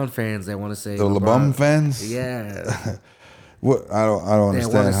LeBron fans that want to say the LeBron fans. Yeah, What I don't they want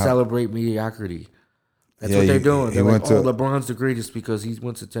understand to how. celebrate mediocrity. That's Yeah, what they're he- doing. he They're like, went to- oh, LeBron's the greatest because he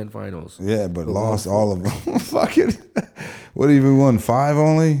went to 10 finals. Yeah, but lost all of them. Fuck it. What even won? 5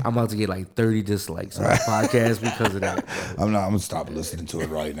 only? I'm about to get like 30 dislikes on the podcast because of that. I'm gonna stop listening to it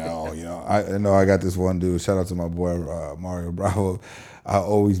right now. You know, I know I got this one dude. Shout out to my boy Mario Bravo. I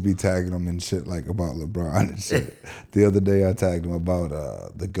always be tagging him and shit like about LeBron and shit. The other day I tagged him about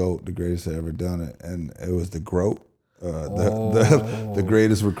the GOAT, the greatest that ever done it, and it was the GROAT, the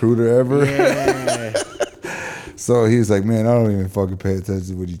greatest recruiter ever. Yeah. So he was like, man, I don't even fucking pay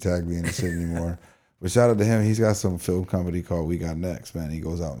attention to what you tag me in and shit anymore. But shout out to him. He's got some film company called We Got Next, man. He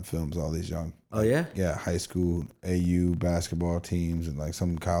goes out and films all these young, Oh, yeah? yeah, high school AU basketball teams and like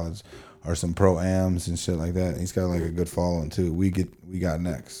some college or some pro-ams and shit like that. He's got like a good following too. We Got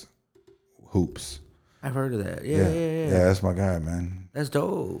Next hoops. I've heard of that. Yeah. Yeah, that's my guy, man. That's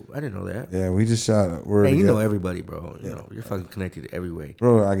dope. I didn't know that. Yeah, we just shot. We're Hey, you together. know everybody, bro. You know, you're fucking connected every way.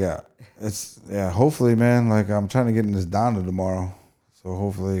 Bro, hopefully, man, like I'm trying to get in this Donda tomorrow. So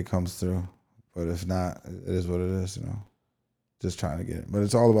hopefully it comes through. But if not, it is what it is, you know. Just trying to get it. But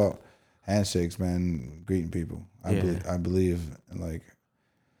it's all about handshakes, man, greeting people. I believe in like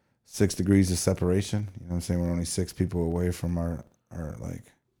 6 degrees of separation. You know what I'm saying? We're only 6 people away from our like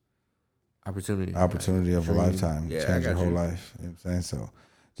Opportunity of a Dream. lifetime. Yeah, I Change your got whole you. life. You know what I'm saying? So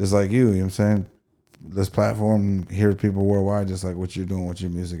just like you know what I'm saying? This platform, hear people worldwide, just like what you're doing with your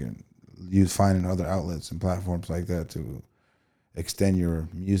music, and you finding other outlets and platforms like that to extend your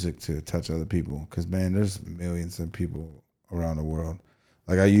music to touch other people. Because, man, there's millions of people around the world.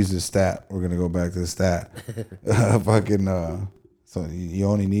 Like, I use this stat. We're going to go back to the stat. So you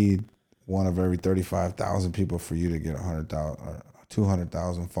only need one of every 35,000 people for you to get 100,000 or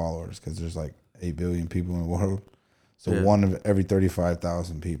 200,000 followers, because there's like 8 billion people in the world. So one of every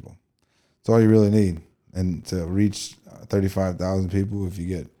 35,000 people. That's all you really need. And to reach 35,000 people, if you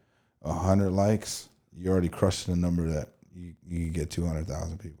get 100 likes, you already crushed the number that you get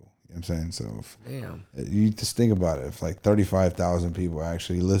 200,000 people. You know what I'm saying? So Damn. you just think about it. If like 35,000 people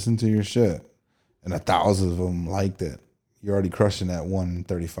actually listen to your shit and 1,000 of them liked it, you're already crushing that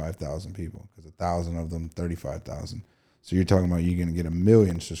 35,000 people, because 1,000 of them, 35,000. So you're talking about you're going to get 1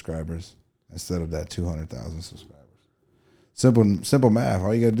 million subscribers instead of that 200,000 subscribers. Simple math.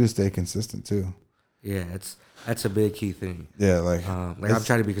 All you got to do is stay consistent too. Yeah, that's a big key thing. Yeah, like I'm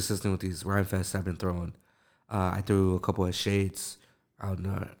trying to be consistent with these Rhyme Fests I've been throwing. I threw a couple of Shades out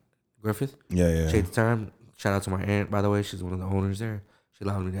in Griffith. yeah. Shades Time. Shout out to my aunt, by the way. She's one of the owners there. She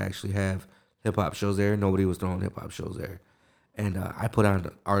allowed me to actually have hip-hop shows there. Nobody was throwing hip-hop shows there. And I put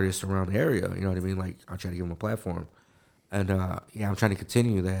on artists around the area, you know what I mean? Like, I'm trying to give them a platform. And, I'm trying to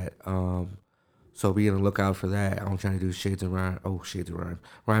continue that. So be on the lookout for that. I'm trying to do Shades of Rhyme. Oh, Shades of Rhyme.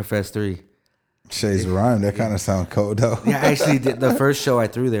 Rhyme Fest 3. Shades of Rhyme. That kind of sound cold though. Yeah, actually, the first show I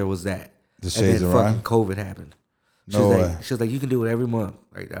threw there was that. The Shades and of then Rhyme? fucking COVID happened. She No was way. like, she was like, you can do it every month.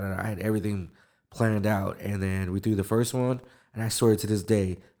 Like, I had everything planned out, and then we threw the first one, and I swear to this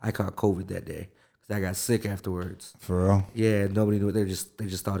day, I caught COVID that day because I got sick afterwards. For real? Yeah, nobody knew. They just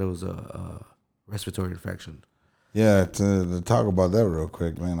thought it was a respiratory infection. Yeah, to talk about that real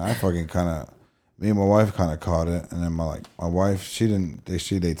quick, man. I fucking me and my wife kind of caught it, and then my wife,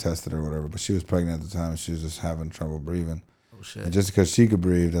 they tested her or whatever, but she was pregnant at the time. She was just having trouble breathing. Oh shit! And just because she could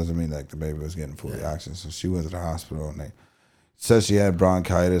breathe doesn't mean like the baby was getting fully oxygen. So she went to the hospital, and they said she had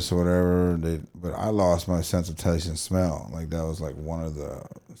bronchitis or whatever. But I lost my sense of taste and smell. Like that was like one of the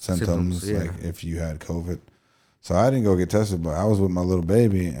symptoms, yeah. like if you had COVID. So I didn't go get tested, but I was with my little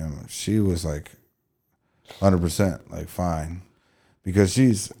baby, and she was like 100% like fine, because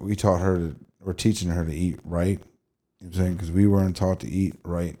we're teaching her to eat right. You know what I'm saying? Because we weren't taught to eat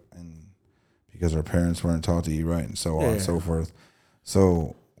right, and because our parents weren't taught to eat right, and so on and so forth.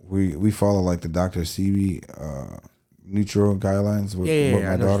 So we follow like the Dr. Sebi neutral guidelines with my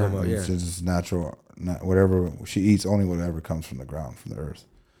I know what daughter. you're talking about, It's just natural, whatever she eats, only whatever comes from the ground, from the earth.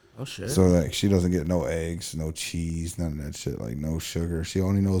 Oh shit! So like she doesn't get no eggs, no cheese, none of that shit. Like no sugar. She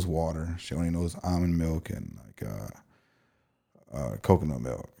only knows water. She only knows almond milk and like coconut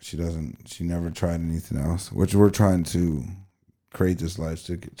milk. She never tried anything else. Which we're trying to create this life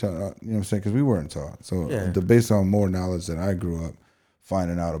to you know what I'm saying? Because we weren't taught. So based on more knowledge that I grew up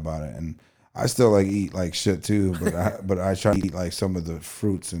finding out about it, and I still like eat like shit too. But I try to eat like some of the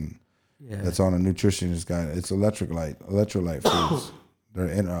fruits and that's on a nutritionist guide. It's electrolyte foods. They're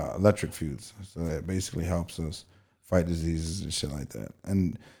in electric foods, so that basically helps us fight diseases and shit like that.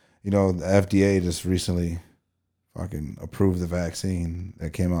 And you know, the FDA just recently fucking approved the vaccine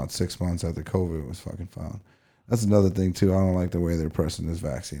that came out 6 months after COVID was fucking found. That's another thing too. I don't like the way they're pressing this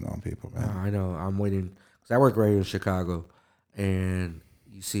vaccine on people, man. I know. I'm waiting because I work right here in Chicago, and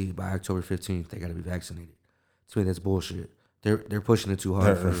you see by October 15th they got to be vaccinated. To me, that's bullshit. They're pushing it too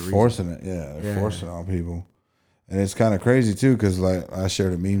hard. They're forcing it. Yeah, they're forcing it on people. And it's kind of crazy too, because like I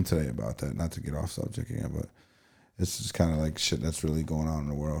shared a meme today about that. Not to get off subject again, but it's just kind of like shit that's really going on in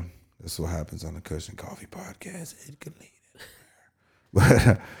the world. This is what happens on the Kush and Coffee podcast. It could lead it.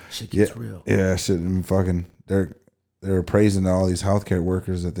 But shit gets real. Yeah, shit. I mean, fucking, they're praising all these healthcare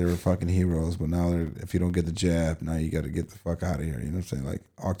workers that they were fucking heroes, but now if you don't get the jab, now you got to get the fuck out of here. You know what I'm saying? Like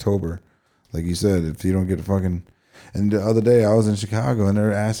October, like you said, if you don't get the fucking. And the other day I was in Chicago and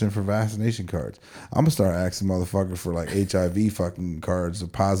they're asking for vaccination cards. I'm gonna start asking motherfuckers for like HIV fucking cards, the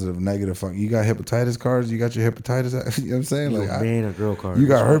positive, negative. Fucking, you got hepatitis cards? You got your hepatitis? You know what I'm saying? Like man or girl card? You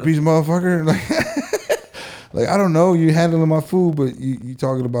got herpes, motherfucker? Like I don't know. You handling my food, but you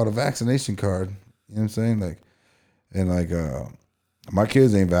talking about a vaccination card? You know what I'm saying? My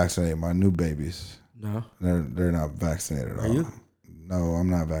kids ain't vaccinated. My new babies. No, they're not vaccinated at all. Are you? No, I'm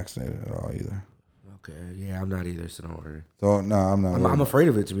not vaccinated at all either. Okay, yeah, I'm not either, so don't worry. So no, I'm not. I'm afraid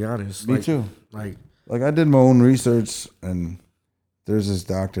of it, to be honest. Me too. Like I did my own research, and there's this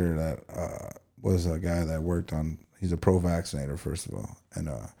doctor that was a guy that worked on. He's a pro-vaccinator, first of all,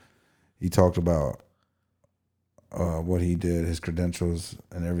 and he talked about what he did, his credentials,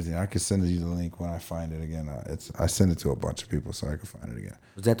 and everything. I could send you the link when I find it again. I sent it to a bunch of people so I could find it again.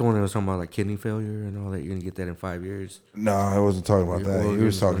 Was that the one that was talking about like kidney failure and all that? You're gonna get that in 5 years? No, I wasn't talking about that. He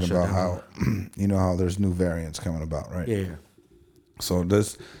was talking about how you know how there's new variants coming about, right? Yeah. So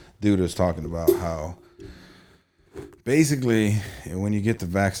this dude is talking about how basically when you get the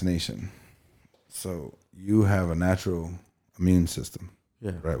vaccination, so you have a natural immune system.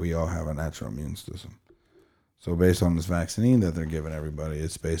 Yeah. Right? We all have a natural immune system. So based on this vaccine that they're giving everybody,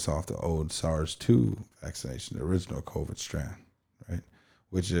 it's based off the old SARS-2 vaccination, the original COVID strand, right?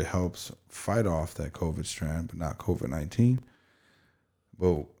 Which it helps fight off that COVID strand, but not COVID-19.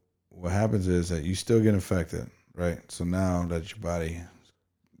 But what happens is that you still get infected, right? So now that your body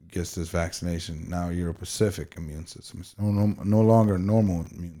gets this vaccination, now you're a Pacific immune system. It's no longer a normal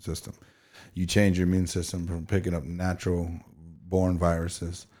immune system. You change your immune system from picking up natural born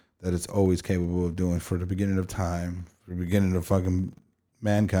viruses that it's always capable of doing for the beginning of time, for the beginning of fucking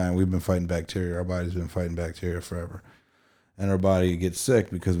mankind. We've been fighting bacteria. Our body's been fighting bacteria forever. And our body gets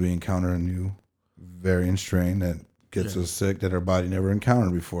sick because we encounter a new variant strain that gets us sick that our body never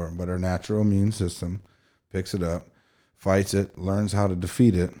encountered before. But our natural immune system picks it up, fights it, learns how to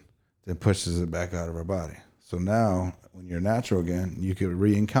defeat it, then pushes it back out of our body. So now, when you're natural again, you can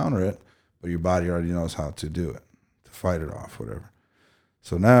re-encounter it, but your body already knows how to do it, to fight it off, whatever.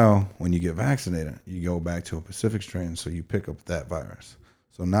 So now, when you get vaccinated, you go back to a Pacific strain, so you pick up that virus.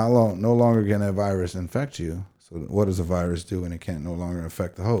 So now, no longer can that virus infect you. So what does a virus do when it can't no longer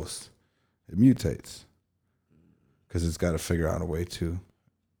infect the host? It mutates because it's got to figure out a way to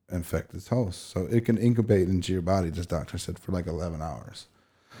infect its host. So it can incubate into your body, this doctor said, for like 11 hours.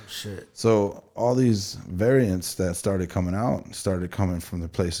 Oh, shit. So all these variants that started coming from the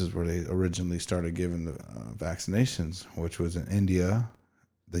places where they originally started giving the vaccinations, which was in India,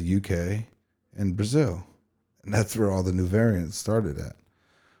 the UK, and Brazil. And that's where all the new variants started at,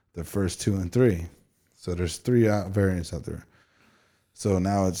 the first 2 and 3. So there's 3 variants out there. So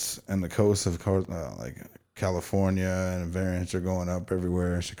now it's in the coast of like California, and variants are going up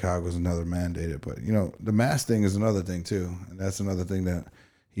everywhere. Chicago's another mandated. But, you know, the mask thing is another thing, too. And that's another thing that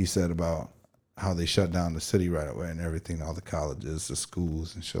he said about how they shut down the city right away and everything, all the colleges, the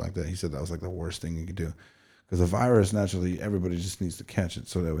schools, and shit like that. He said that was like the worst thing you could do. Because a virus, naturally, everybody just needs to catch it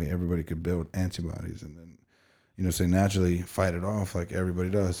so that way everybody could build antibodies and then, you know, say naturally fight it off like everybody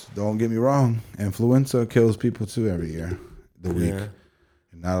does. Don't get me wrong. Influenza kills people too every year, the week. Yeah.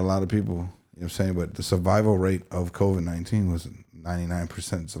 Not a lot of people, you know what I'm saying? But the survival rate of COVID-19 was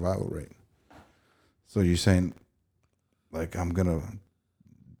 99% survival rate. So you're saying, like, it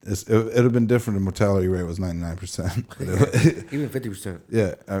would have been different. The mortality rate was 99%. Even 50%.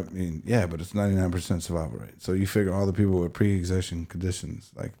 Yeah, I mean, yeah, but it's 99% survival rate. So you figure all the people with pre-existing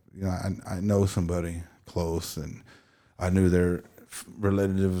conditions, like, you know, I know somebody close, and I knew their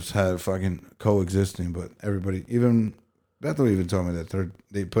relatives had fucking coexisting, but everybody, even Bethel even told me that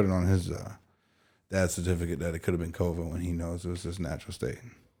they put it on his dad's certificate that it could have been COVID when he knows it was his natural state.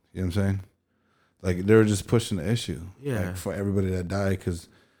 You know what I'm saying? Like, they were just pushing the issue, like, for everybody that died, because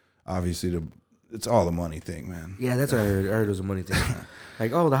obviously it's all the money thing, man. Yeah, that's what I heard. I heard it was a money thing.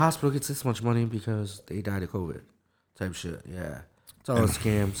 Like, oh, the hospital gets this much money because they died of COVID type shit. Yeah. It's all a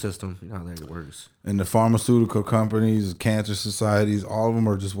scam system. You know how that works. And the pharmaceutical companies, cancer societies, all of them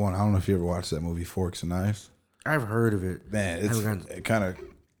are just one. I don't know if you ever watched that movie, Forks and Knives. I've heard of it. Man, it kind of...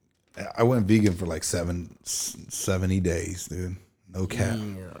 I went vegan for like 70 days, dude. No cap.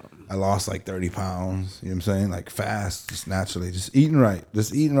 I lost like 30 pounds. You know what I'm saying? Like fast, just naturally, just eating right.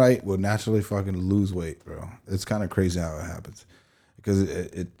 Just eating right will naturally fucking lose weight, bro. It's kind of crazy how it happens because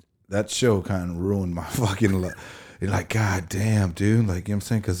it that show kind of ruined my fucking life. You're like, God damn, dude. Like, you know what I'm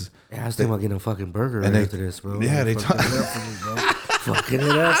saying? Because I was thinking about getting a fucking burger and after this, bro. Yeah, they fucking it up for me, bro. Fucking it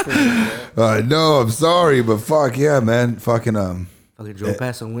up for me, bro. no, I'm sorry, but fuck yeah, man. Fucking Fucking drove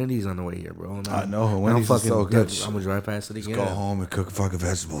past some Wendy's on the way here, bro. I know Wendy's is so good. I'm gonna drive past it again. Go home and cook fucking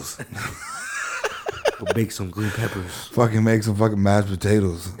vegetables. Go bake some green peppers. Fucking make some fucking mashed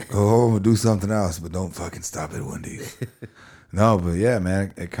potatoes. Go home and do something else, but don't fucking stop at Wendy's. No, but yeah,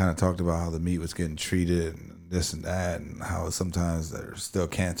 man, it kind of talked about how the meat was getting treated and this and that, and how sometimes there's still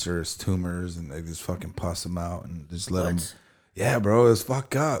cancerous tumors and they just fucking pus them out and just let them. Yeah, bro, it was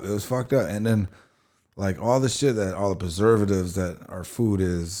fucked up. It was fucked up. And then, like, all the shit that all the preservatives that our food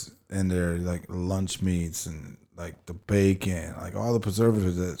is in there, like lunch meats and like the bacon, like all the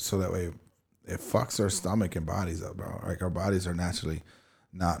preservatives that so that way it fucks our stomach and bodies up, bro. Like our bodies are naturally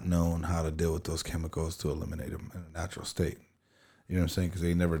not known how to deal with those chemicals to eliminate them in a natural state. You know what I'm saying? Because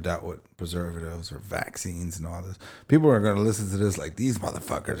they never dealt with preservatives or vaccines and all this. People are going to listen to this like, these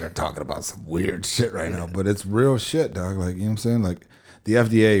motherfuckers are talking about some weird shit right now. But it's real shit, dog. Like, you know what I'm saying? Like, the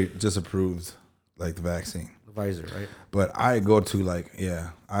FDA just approved, like, the vaccine. Pfizer, right? But I go to, like,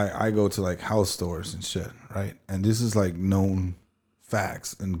 I go to, like, house stores and shit, right? And this is, like, known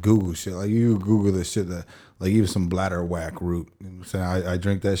facts and Google shit. Like, you Google this shit that, like, even some bladder whack root. You know what I'm saying? I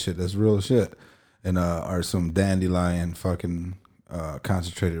drink that shit. That's real shit. And, or some dandelion fucking...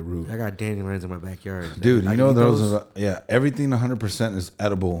 concentrated root. I got dandelions in my backyard. Dude, you know those are, everything 100% is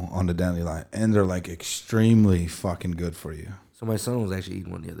edible on the dandelion, and they're like extremely fucking good for you. So my son was actually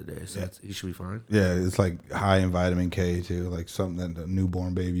eating one the other day, so he should be fine. Yeah, it's like high in vitamin K too, like something that the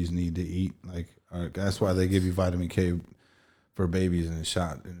newborn babies need to eat. Like that's why they give you vitamin K for babies in a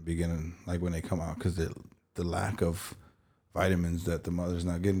shot in the beginning, like when they come out, because the lack of vitamins that the mother's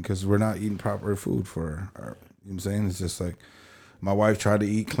not getting, because we're not eating proper food for our, you know what I'm saying? It's just like, my wife tried to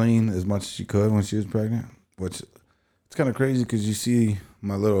eat clean as much as she could when she was pregnant, which it's kind of crazy because you see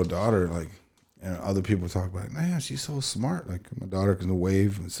my little daughter, like, and other people talk about, man, she's so smart. Like, my daughter can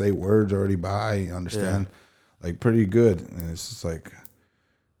wave and say words already by, understand, like, pretty good. And it's just like,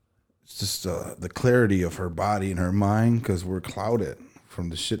 it's just the clarity of her body and her mind, because we're clouded from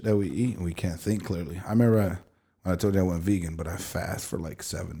the shit that we eat and we can't think clearly. I remember when I told you I went vegan, but I fast for like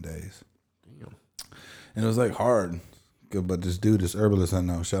 7 days. Damn. And it was like hard. But this dude, this herbalist I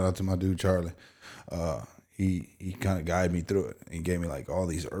know, shout out to my dude Charlie, he kind of guided me through it. He gave me like all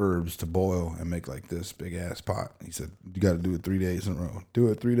these herbs to boil and make like this big ass pot. He said, you got to do it 3 days in a row. Do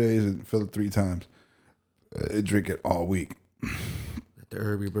it 3 days and fill it 3 times. Drink it all week. The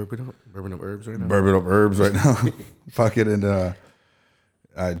herb you burping up herbs right now? Burping up herbs right now. Fuck it. And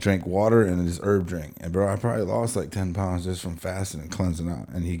I drank water and this herb drink. And bro, I probably lost like 10 pounds just from fasting and cleansing out.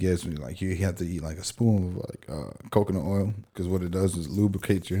 And he gives me like, you have to eat like a spoon of like coconut oil, because what it does is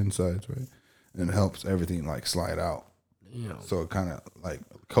lubricates your insides, right? And it helps everything like slide out. Damn. So it kind of like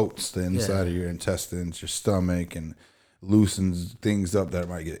coats the inside of your intestines, your stomach, and loosens things up that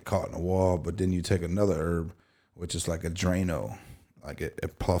might get caught in the wall. But then you take another herb, which is like a Drano. Like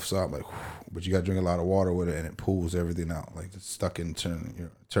it puffs out, like, but you got to drink a lot of water with it, and it pulls everything out, like it's stuck in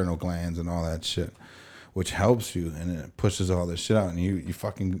your internal glands and all that shit, which helps you, and it pushes all this shit out. And you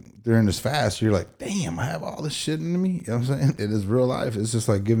fucking, during this fast, you're like, damn, I have all this shit in me. You know what I'm saying? It is real life. It's just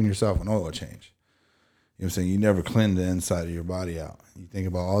like giving yourself an oil change. You know what I'm saying? You never cleanse the inside of your body out. You think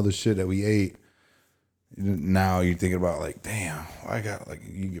about all the shit that we ate. Now you're thinking about like, damn, I got like,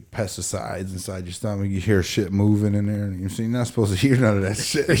 you get pesticides inside your stomach. You hear shit moving in there, and you're not supposed to hear none of that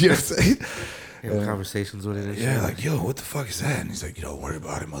shit. You know what I'm saying? Have conversations with it. And yeah, shit. like, yo, what the fuck is that? And he's like, don't worry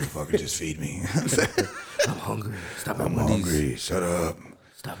about it, motherfucker. Just feed me. I'm hungry. Stop it. I'm hungry. Shut up.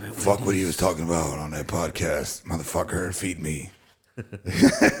 Stop it. Fuck what he was talking about on that podcast, motherfucker. Feed me.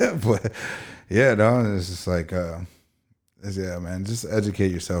 But yeah, no, it's just like, yeah, man, just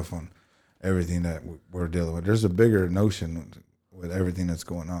educate yourself on everything that we're dealing with. There's a bigger notion with everything that's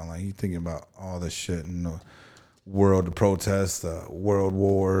going on. Like, you thinking about all this shit and the world protests, world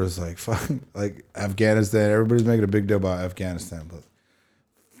wars, like fuck, like Afghanistan. Everybody's making a big deal about Afghanistan, but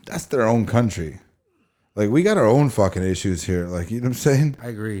that's their own country. Like, we got our own fucking issues here. Like, you know what I'm saying? I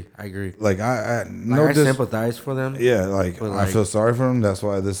agree. Like, I sympathize for them. Yeah, like, I feel sorry for them. That's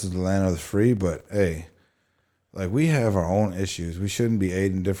why this is the land of the free. But hey, like, we have our own issues. We shouldn't be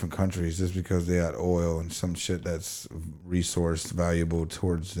aiding different countries just because they got oil and some shit that's resource valuable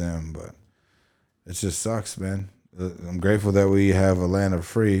towards them. But it just sucks, man. I'm grateful that we have a land of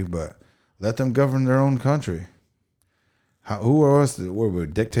free, but let them govern their own country. Who are us? We're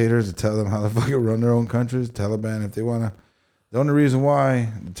dictators to tell them how to fucking run their own countries. Taliban, if they want to. The only reason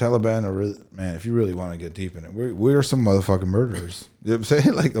why the Taliban are really, man, if you really want to get deep in it, we're some motherfucking murderers. You know what I'm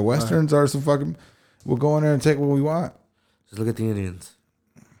saying? Like the Westerns are some fucking. We'll go in there and take what we want. Just look at the Indians.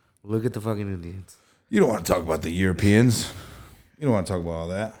 Look at the fucking Indians. You don't want to talk about the Europeans. You don't want to talk about all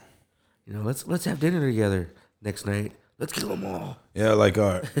that. You know, let's have dinner together next night. Let's kill them all. Yeah, like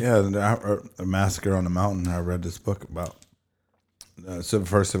a massacre on the mountain. I read this book about the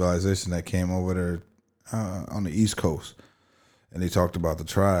first civilization that came over there on the East Coast, and they talked about the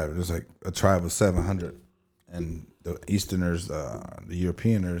tribe. It was like a tribe of 700, and the Easterners, the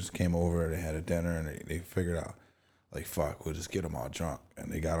Europeaners came over. They had a dinner, and they figured out, like, fuck, we'll just get them all drunk.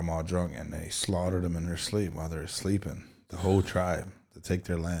 And they got them all drunk, and they slaughtered them in their sleep while they were sleeping. The whole tribe to take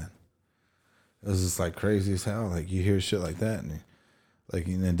their land. It was just like crazy as hell. Like you hear shit like that, and like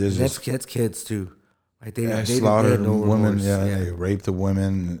in indigenous. That's kids too. Like they slaughtered no women. remorse. Yeah, they raped the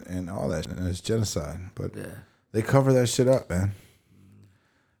women and all that. And it's genocide. But they cover that shit up, man.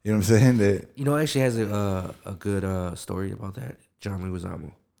 You know what I'm saying? Actually has a good story about that. John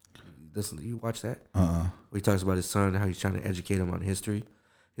Leguizamo. Listen, you watch that? Where he talks about his son, how he's trying to educate him on history.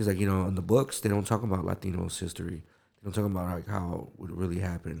 He's like, in the books they don't talk about Latinos' history. They don't talk about like how it really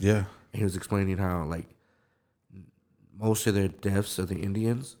happened. Yeah. And he was explaining how like most of their deaths of the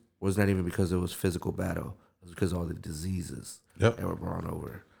Indians was not even because it was physical battle. It was because of all the diseases that were brought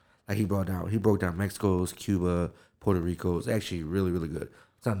over. Like he broke down Mexico's, Cuba, Puerto Rico. It's actually really, really good.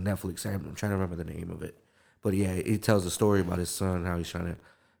 It's on Netflix. I'm trying to remember the name of it. But yeah, he tells a story about his son, how he's trying to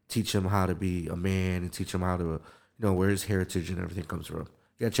teach him how to be a man and teach him how to, where his heritage and everything comes from.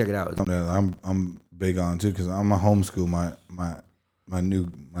 You gotta check it out. I'm big on too because I'm a homeschool my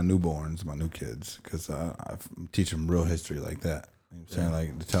newborns, my new kids, because I teach them real history like that. You know what I'm saying,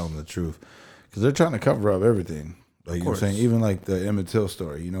 like to tell them the truth, because they're trying to cover up everything. Like you know what I'm saying, even like the Emmett Till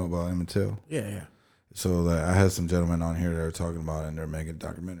story. You know about Emmett Till? Yeah. So like, I had some gentlemen on here that are talking about it, and they're making a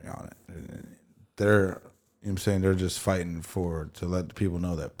documentary on it. They're, you know what I'm saying, they're just fighting to let the people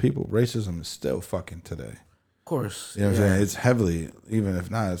know that racism is still fucking today. Of course. You know what I'm saying? It's heavily, even if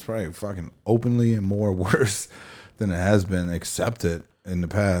not, it's probably fucking openly and more worse than it has been accepted in the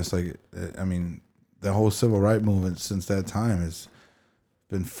past. Like, I mean, the whole civil rights movement since that time has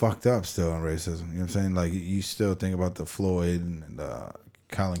been fucked up still on racism. You know what I'm saying? Like, you still think about the Floyd and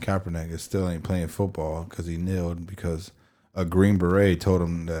Colin Kaepernick still ain't playing football because he kneeled because a Green Beret told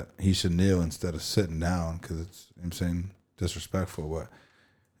him that he should kneel instead of sitting down because it's, you know what I'm saying, disrespectful. But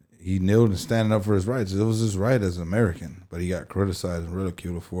he kneeled and standing up for his rights. It was his right as an American, but he got criticized and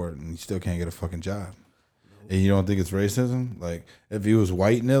ridiculed for it, and he still can't get a fucking job. And you don't think it's racism? Like, if he was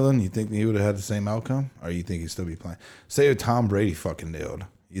white kneeling, you think he would have had the same outcome? Or you think he'd still be playing? Say if Tom Brady fucking kneeled.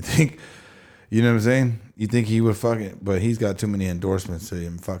 You think, you know what I'm saying? You think he would fucking, but he's got too many endorsements to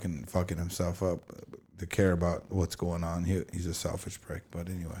him fucking himself up to care about what's going on. He's a selfish prick. But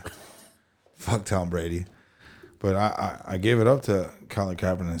anyway, fuck Tom Brady. But I gave it up to Colin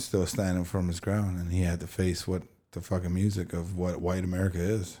Kaepernick still standing firm his ground, and he had to face what the fucking music of what white America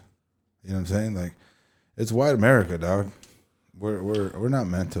is. You know what I'm saying? Like, it's white America, dog. We're not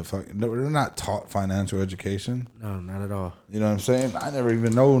meant to we're not taught financial education. No, not at all. You know what I'm saying? I never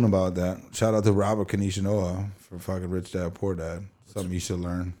even known about that. Shout out to Robert Kanishinoa for fucking Rich Dad Poor Dad. Something you should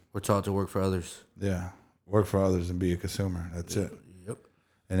learn. We're taught to work for others. Yeah, work for others and be a consumer. That's it. Yep.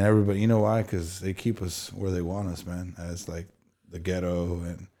 And everybody, you know why? Because they keep us where they want us, man. As like the ghetto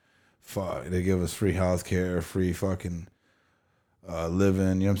and fuck, they give us free health care, free fucking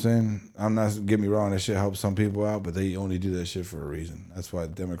living. You know what I'm saying? I'm not, get me wrong, that shit helps some people out, but they only do that shit for a reason. That's why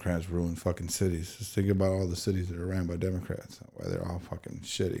Democrats ruin fucking cities. Just think about all the cities that are ran by Democrats, why they're all fucking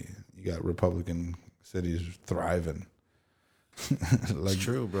shitty. You got Republican cities thriving. Like, it's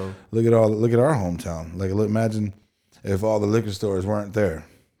true, bro. Look at our hometown. Like, imagine if all the liquor stores weren't there.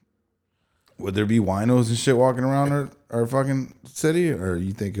 Would there be winos and shit walking around our fucking city, or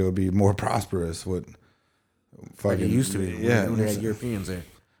you think it would be more prosperous with fucking? Like it used to be. Yeah, when they had Europeans there.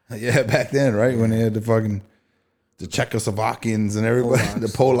 Yeah, back then, right? When they had the fucking the Czechoslovakians and everybody, the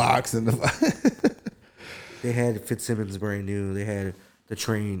Polacks and the. They had Fitzsimmons brand new. They had the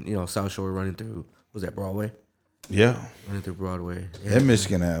train, South Shore running through. Was that Broadway? Yeah, running through Broadway. And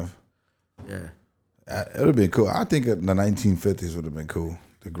Michigan Ave. Yeah, it would have been cool. I think the 1950s would have been cool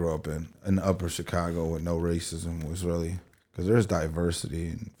to grow up in Upper Chicago with no racism. Was really, because there's diversity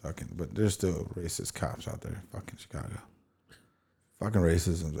and fucking, but there's still racist cops out there. Fucking Chicago. Fucking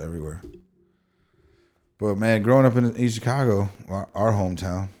racism's everywhere. But man, growing up in East Chicago, our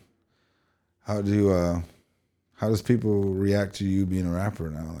hometown, how does people react to you being a rapper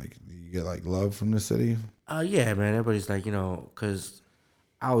now? Like, do you get like love from the city? Yeah, man. Everybody's like, because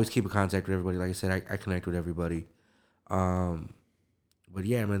I always keep in contact with everybody. Like I said, I connect with everybody. But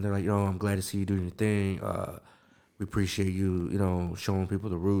yeah, man, they're like, I'm glad to see you doing your thing. We appreciate you, showing people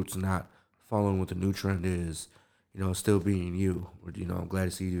the roots, not following what the new trend is. Still being you. Or, I'm glad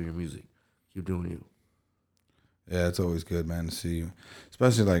to see you doing your music. Keep doing you. Yeah, it's always good, man, to see you.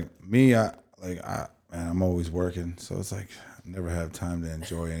 Especially like me, man, I'm always working, so it's like I never have time to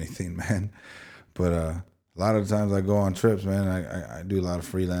enjoy anything, man. But a lot of the times I go on trips, man. I do a lot of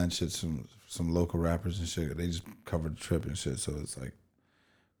freelance shit, some local rappers and shit. They just cover the trip and shit, so it's like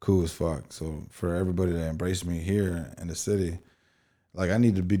cool as fuck. So for everybody to embrace me here in the city, like I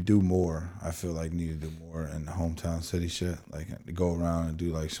need to do more. I feel like need to do more in the hometown city shit. Like to go around and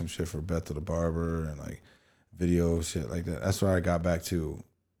do like some shit for Bethel the Barber and like video shit like that. That's where I got back to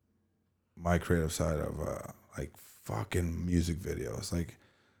my creative side of like fucking music videos. Like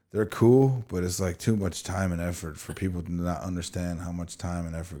they're cool, but it's like too much time and effort for people to not understand how much time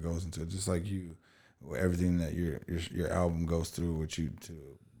and effort goes into it. Just like you, everything that your album goes through with you to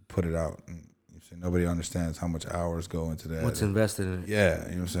put it out. And nobody understands how much hours go into that. What's invested in it? Yeah, you know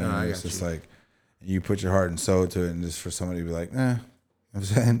what I'm saying? No, it's just like you put your heart and soul to it, and just for somebody to be like, you know what I'm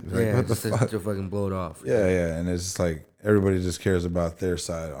saying? Like, Yeah, what the just fuck? to fucking blow it off. Yeah, and it's just like everybody just cares about their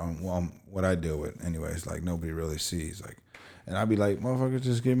side on what I deal with. Anyways, like nobody really sees. Like, and I'd be like, motherfucker,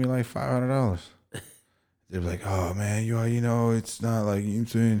 just give me like $500. They'd be like, oh man, it's not like, you know what I'm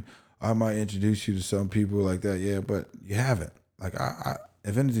saying? I might introduce you to some people like that. Yeah, but you haven't. Like, I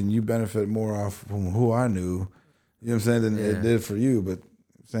if anything, you benefit more off from who I knew, you know what I'm saying, than it did for you. But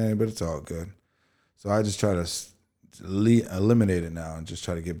it's all good. So I just try to eliminate it now and just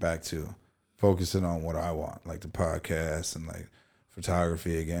try to get back to focusing on what I want, like the podcast and like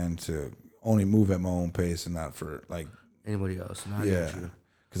photography again, to only move at my own pace and not for like anybody else.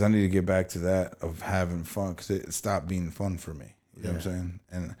 Because I need to get back to that of having fun, because it stopped being fun for me. You know what I'm saying?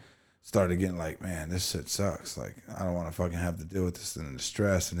 And started getting like, man, this shit sucks. Like, I don't want to fucking have to deal with this and the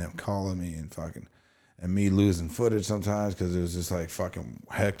stress and them calling me and fucking, and me losing footage sometimes because it was just like fucking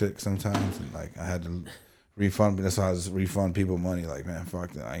hectic sometimes. And like, I had to refund, but that's why I just refund people money. Like, man,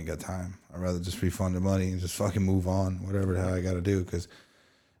 fuck that. I ain't got time. I'd rather just refund the money and just fucking move on, whatever the hell I got to do.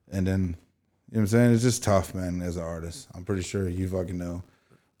 And then, you know what I'm saying? It's just tough, man, as an artist. I'm pretty sure you fucking know.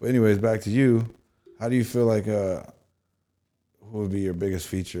 But anyways, back to you. How do you feel like, who would be your biggest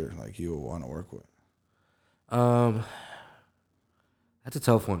feature like you would want to work with? That's a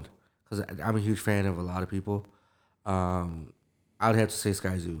tough one because I'm a huge fan of a lot of people. I would have to say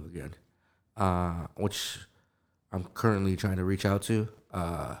Skyzoo again, which I'm currently trying to reach out to.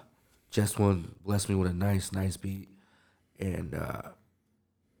 Just one blessed me with a nice beat, and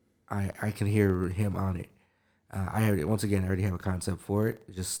I can hear him on it. I already have a concept for it.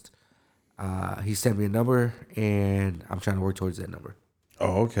 He sent me a number, and I'm trying to work towards that number.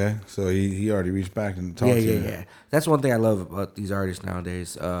 Oh, okay. So he already reached back and talked to you. Yeah. That's one thing I love about these artists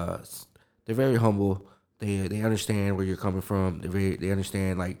nowadays. They're very humble. They understand where you're coming from. They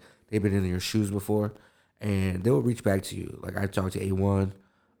understand, like, they've been in your shoes before, and they'll reach back to you. Like, I talked to A1,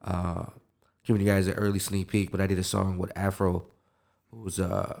 giving you guys an early sneak peek, but I did a song with Afro, who's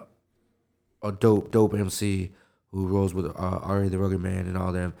a dope MC who rolls with Ari the Rugged Man and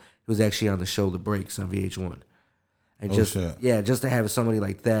all them. He was actually on the show The Breaks on VH1. And just to have somebody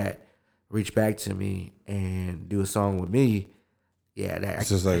like that reach back to me and do a song with me, it's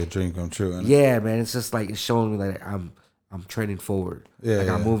just like a dream come true. Isn't it? Yeah, man, it's just like it's showing me like I'm trending forward.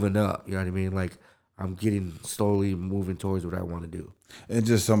 I'm moving up. You know what I mean? Like I'm getting slowly moving towards what I want to do. And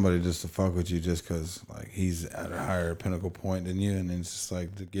just somebody just to fuck with you just because like he's at a higher pinnacle point than you, and it's just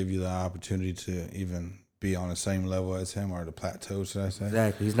like to give you the opportunity to even be on the same level as him, or the plateau, should I say?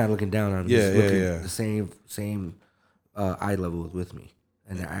 Exactly. He's not looking down on me. He's looking the same eye level with me,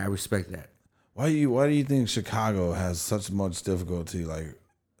 and I respect that. Why do you think Chicago has such much difficulty like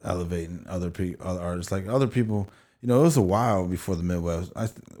elevating other artists? Like other people, it was a while before the Midwest.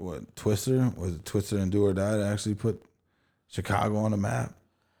 Twister and Do or Die that actually put Chicago on the map?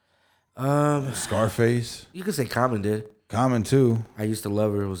 Scarface. You could say Common did. Common too. I used to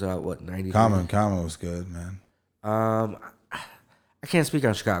love her. It was 90. Common was good, man. I can't speak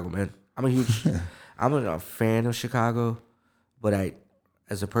on Chicago, man. I'm a fan of Chicago, but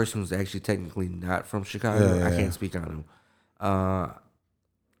as a person who's actually technically not from Chicago, I can't speak on them.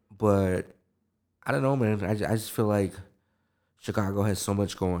 But I don't know, man. I just feel like Chicago has so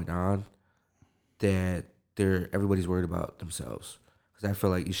much going on that everybody's worried about themselves. Because I feel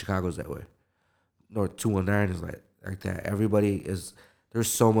like East Chicago's that way. North 219 is like that.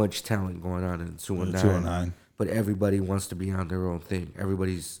 There's so much talent going on in 219. 219. But everybody wants to be on their own thing.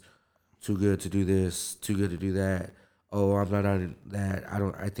 Everybody's too good to do this, too good to do that. Oh, I'm not on that.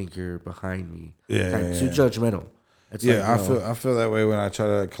 I think you're behind me. Too judgmental. It's like, I feel that way when I try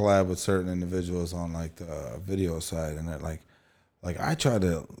to collab with certain individuals on like the video side, and that like I try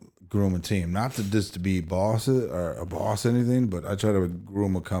to groom a team, not to just to be bosses or a boss or anything, but I try to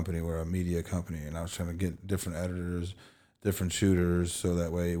groom a company. We're a media company, and I was trying to get different editors, different shooters, so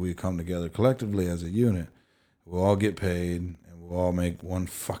that way we come together collectively as a unit. We'll all get paid, and we'll all make one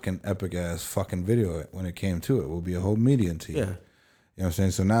fucking epic ass fucking video. When it came to it, we'll be a whole media team. Yeah. You know what I'm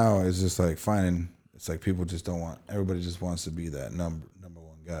saying? So now it's just like finding. It's like people just don't want. Everybody just wants to be that number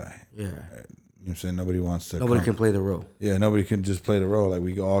one guy. Yeah. You know what I'm saying? Nobody wants to. Nobody can play the role. Yeah, nobody can just play the role. Like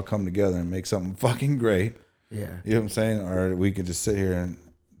we all come together and make something fucking great. Yeah. You know what I'm saying? Or we could just sit here and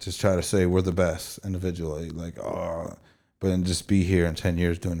just try to say we're the best individually. Like, but then just be here in 10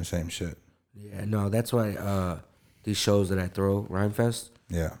 years doing the same shit. Yeah. No, that's why these shows that I throw, Rhymefest.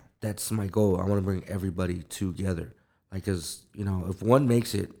 Yeah. That's my goal. I want to bring everybody together. Like, cause if one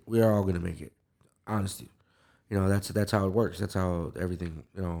makes it, we are all gonna make it. Honestly, that's how it works. That's how everything,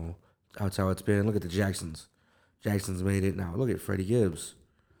 that's how it's been. Look at the Jacksons. Jacksons made it. Now look at Freddie Gibbs.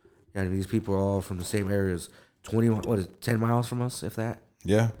 Yeah, these people are all from the same areas. 10 miles from us, if that.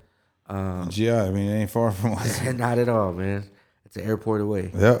 Yeah. GI, I mean, it ain't far from us. Not at all, man. It's an airport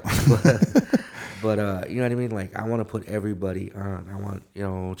away. Yep. But you know what I mean? Like, I want to put everybody on. I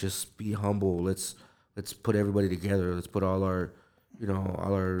want, just be humble. Let's put everybody together. Let's put all our,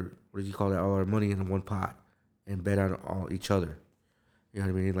 what do you call that? All our money in one pot and bet on each other. You know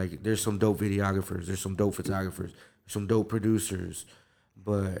what I mean? Like, there's some dope videographers. There's some dope photographers. There's some dope producers.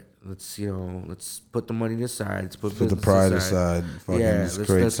 But let's put the money aside. Let's put the pride aside. Fucking just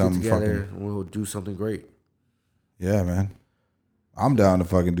create something together. We'll do something great. Yeah, man. I'm down to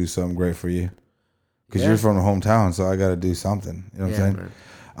fucking do something great for you. Because you're from the hometown, so I got to do something. You know what I'm saying?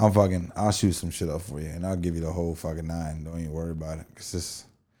 Man. I'll shoot some shit up for you, and I'll give you the whole fucking 9. Don't even worry about it. Because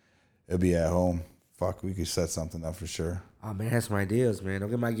it'll be at home. Fuck, we could set something up for sure. Oh, man, that's some ideas, man. Don't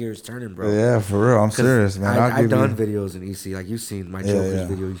get my gears turning, bro. Yeah, for real. I'm serious, man. I've done videos in EC. Like, you've seen my Joker's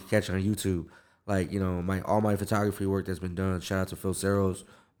video. You can catch on YouTube. Like, all my photography work that's been done. Shout out to Phil Serros,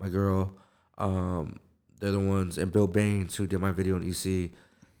 my girl. They're the ones. And Bill Baines, who did my video in EC.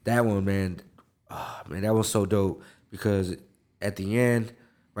 That one, man, that was so dope. Because at the end,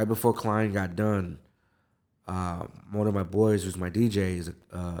 right before Klein got done, one of my boys, who's my DJ, is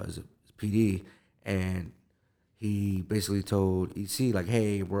a PD, and he basically told EC, like,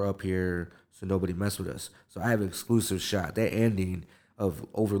 hey, we're up here, so nobody mess with us. So I have an exclusive shot. That ending of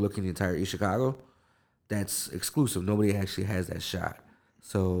overlooking the entire East Chicago, that's exclusive. Nobody actually has that shot.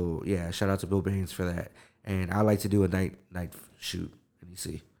 So, yeah, shout out to Bill Baines for that. And I like to do a night shoot in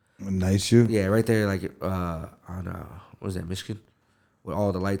EC. A night shoot? Yeah, right there, like, on, what is that, Michigan? Where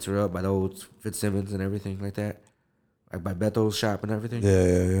all the lights are up by the old Fitzsimmons and everything like that. Like by Bethel's shop and everything.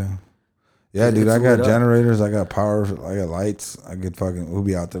 Yeah. Yeah, dude, I got generators, I got power, I got lights. We'll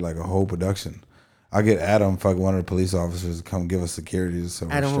be out there like a whole production. I get Adam, one of the police officers, to come give us security. So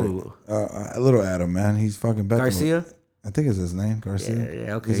Adam who? Little Adam, man. He's fucking Bethel. Garcia? I think it's his name, Garcia.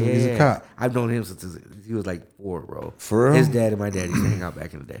 Yeah, okay. He's a cop. I've known him since he was like 4, bro. For real? His dad and my dad used to hang out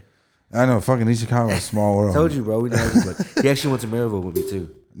back in the day. I know, fucking East Chicago is a small world. Told you, bro. We know he actually went to Maryville with me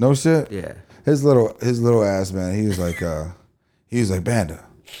too. No shit? Yeah. His little ass, man, he was like, Banda,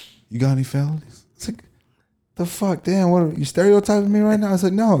 you got any felonies? It's like, the fuck, damn, what are you stereotyping me right now? I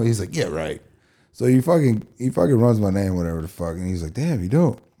said, no. He's like, yeah, right. So he fucking runs my name, whatever the fuck, and he's like, damn, you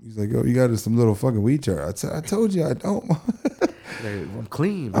don't. He's like, yo, you got some little fucking weed jar. I said, I told you I don't. I'm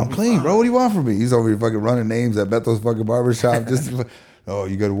clean. I'm clean, bro. What do you want from me? He's over here fucking running names at Bethel's fucking barbershop. Oh,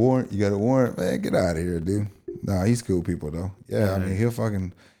 you got a warrant? You got a warrant? Man, get out of here, dude. Nah, he's cool people, though. Yeah, I mean,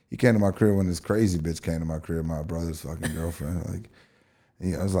 he came to my crib when this crazy bitch came to my crib, my brother's fucking girlfriend. Like,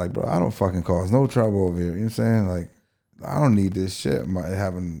 I was like, bro, I don't fucking cause no trouble over here. You know what I'm saying? Like, I don't need this shit.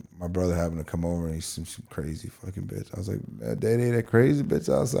 My brother having to come over and he's some crazy fucking bitch. I was like, Daddy, that crazy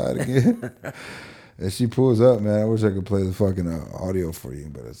bitch outside again. And she pulls up, man. I wish I could play the fucking audio for you,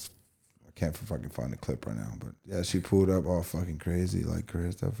 but I can't fucking find the clip right now. But yeah, she pulled up all fucking crazy, like,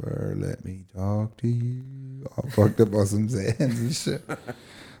 Christopher, let me talk to you. All fucked up on some Zans and shit.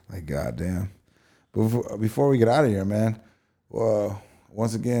 Like, goddamn. But before we get out of here, man, well,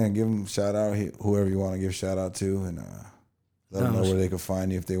 once again, give them a shout out, whoever you want to give a shout out to, and let them know where they can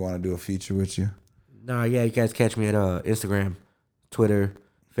find you if they want to do a feature with you. Yeah, you guys catch me at Instagram, Twitter,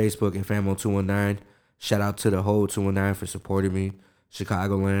 Facebook, and Famo219. Shout out to the whole 219 for supporting me,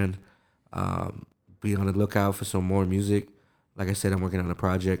 Chicagoland. Be on the lookout for some more music. Like I said, I'm working on a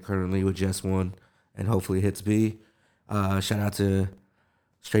project currently with Just One, and hopefully it hits B. Shout out to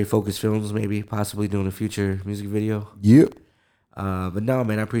Straight Focus Films, maybe possibly doing a future music video. Yep. But no,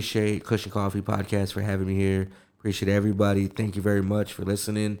 man, I appreciate Kush and Coffee Podcast for having me here. Appreciate everybody. Thank you very much for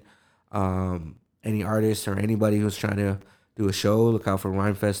listening. Any artists or anybody who's trying to do a show, look out for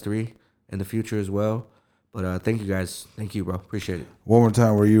Rhymefest 3 in the future as well. But thank you guys. Thank you, bro. Appreciate it. One more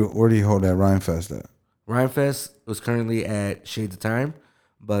time, where do you hold that Rhymefest at? Rhymefest was currently at Shades of Time,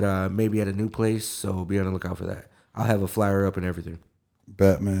 but maybe at a new place, so be on the lookout for that. I'll have a flyer up and everything.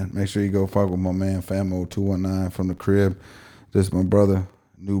 Bet, man. Make sure you go fuck with my man Famo 219 from the crib. This my brother,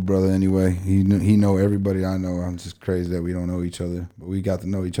 new brother anyway. He know everybody I know. I'm just crazy that we don't know each other, but we got to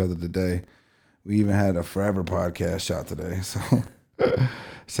know each other today. We even had a Forever podcast shot today. So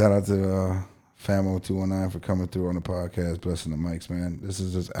shout out to Famo 219 for coming through on the podcast, blessing the mics, man. This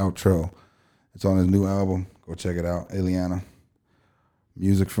is his outro. It's on his new album. Go check it out. Eliana.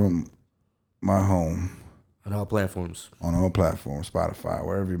 Music from my home. On all platforms. On all platforms, Spotify,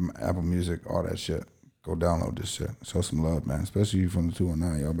 wherever you, Apple Music, all that shit. Go download this shit. Show some love, man. Especially you from the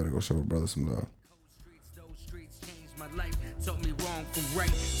 219. Y'all better go show a brother some love. Those streets changed my life. Taught me wrong from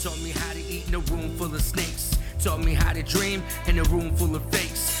right. Taught me how to eat in a room full of snakes. Taught me how to dream in a room full of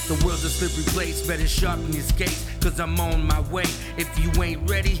fakes. The world's a slippery place. Better sharpen your skates, cause I'm on my way. If you ain't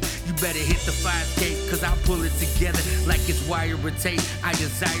ready, you better hit the 5K, cause I'll pull it together like it's wire or tape. I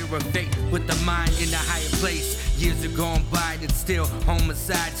desire a fate with the mind in a higher place. Years are gone by, it's still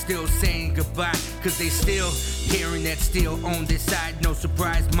homicide, still saying goodbye, cause they still hearing that still on this side. No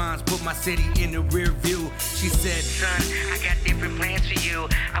surprise, moms put my city in the rear view. She said, son, I got different plans for you.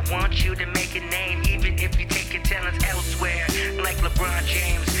 I want you to make a name, even if you take your talents elsewhere, like LeBron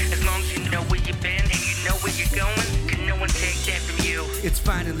James. As long as you know where you've been and you know where you're going, can no one take that from you? It's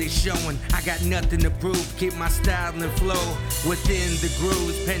finally showing, I got nothing to prove. Keep my style and flow within the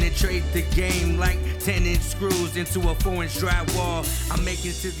grooves. Penetrate the game like 10-inch screws into a 4-inch drywall. I'm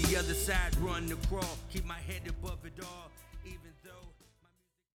making to the other side, run the crawl. Keep my head above it all.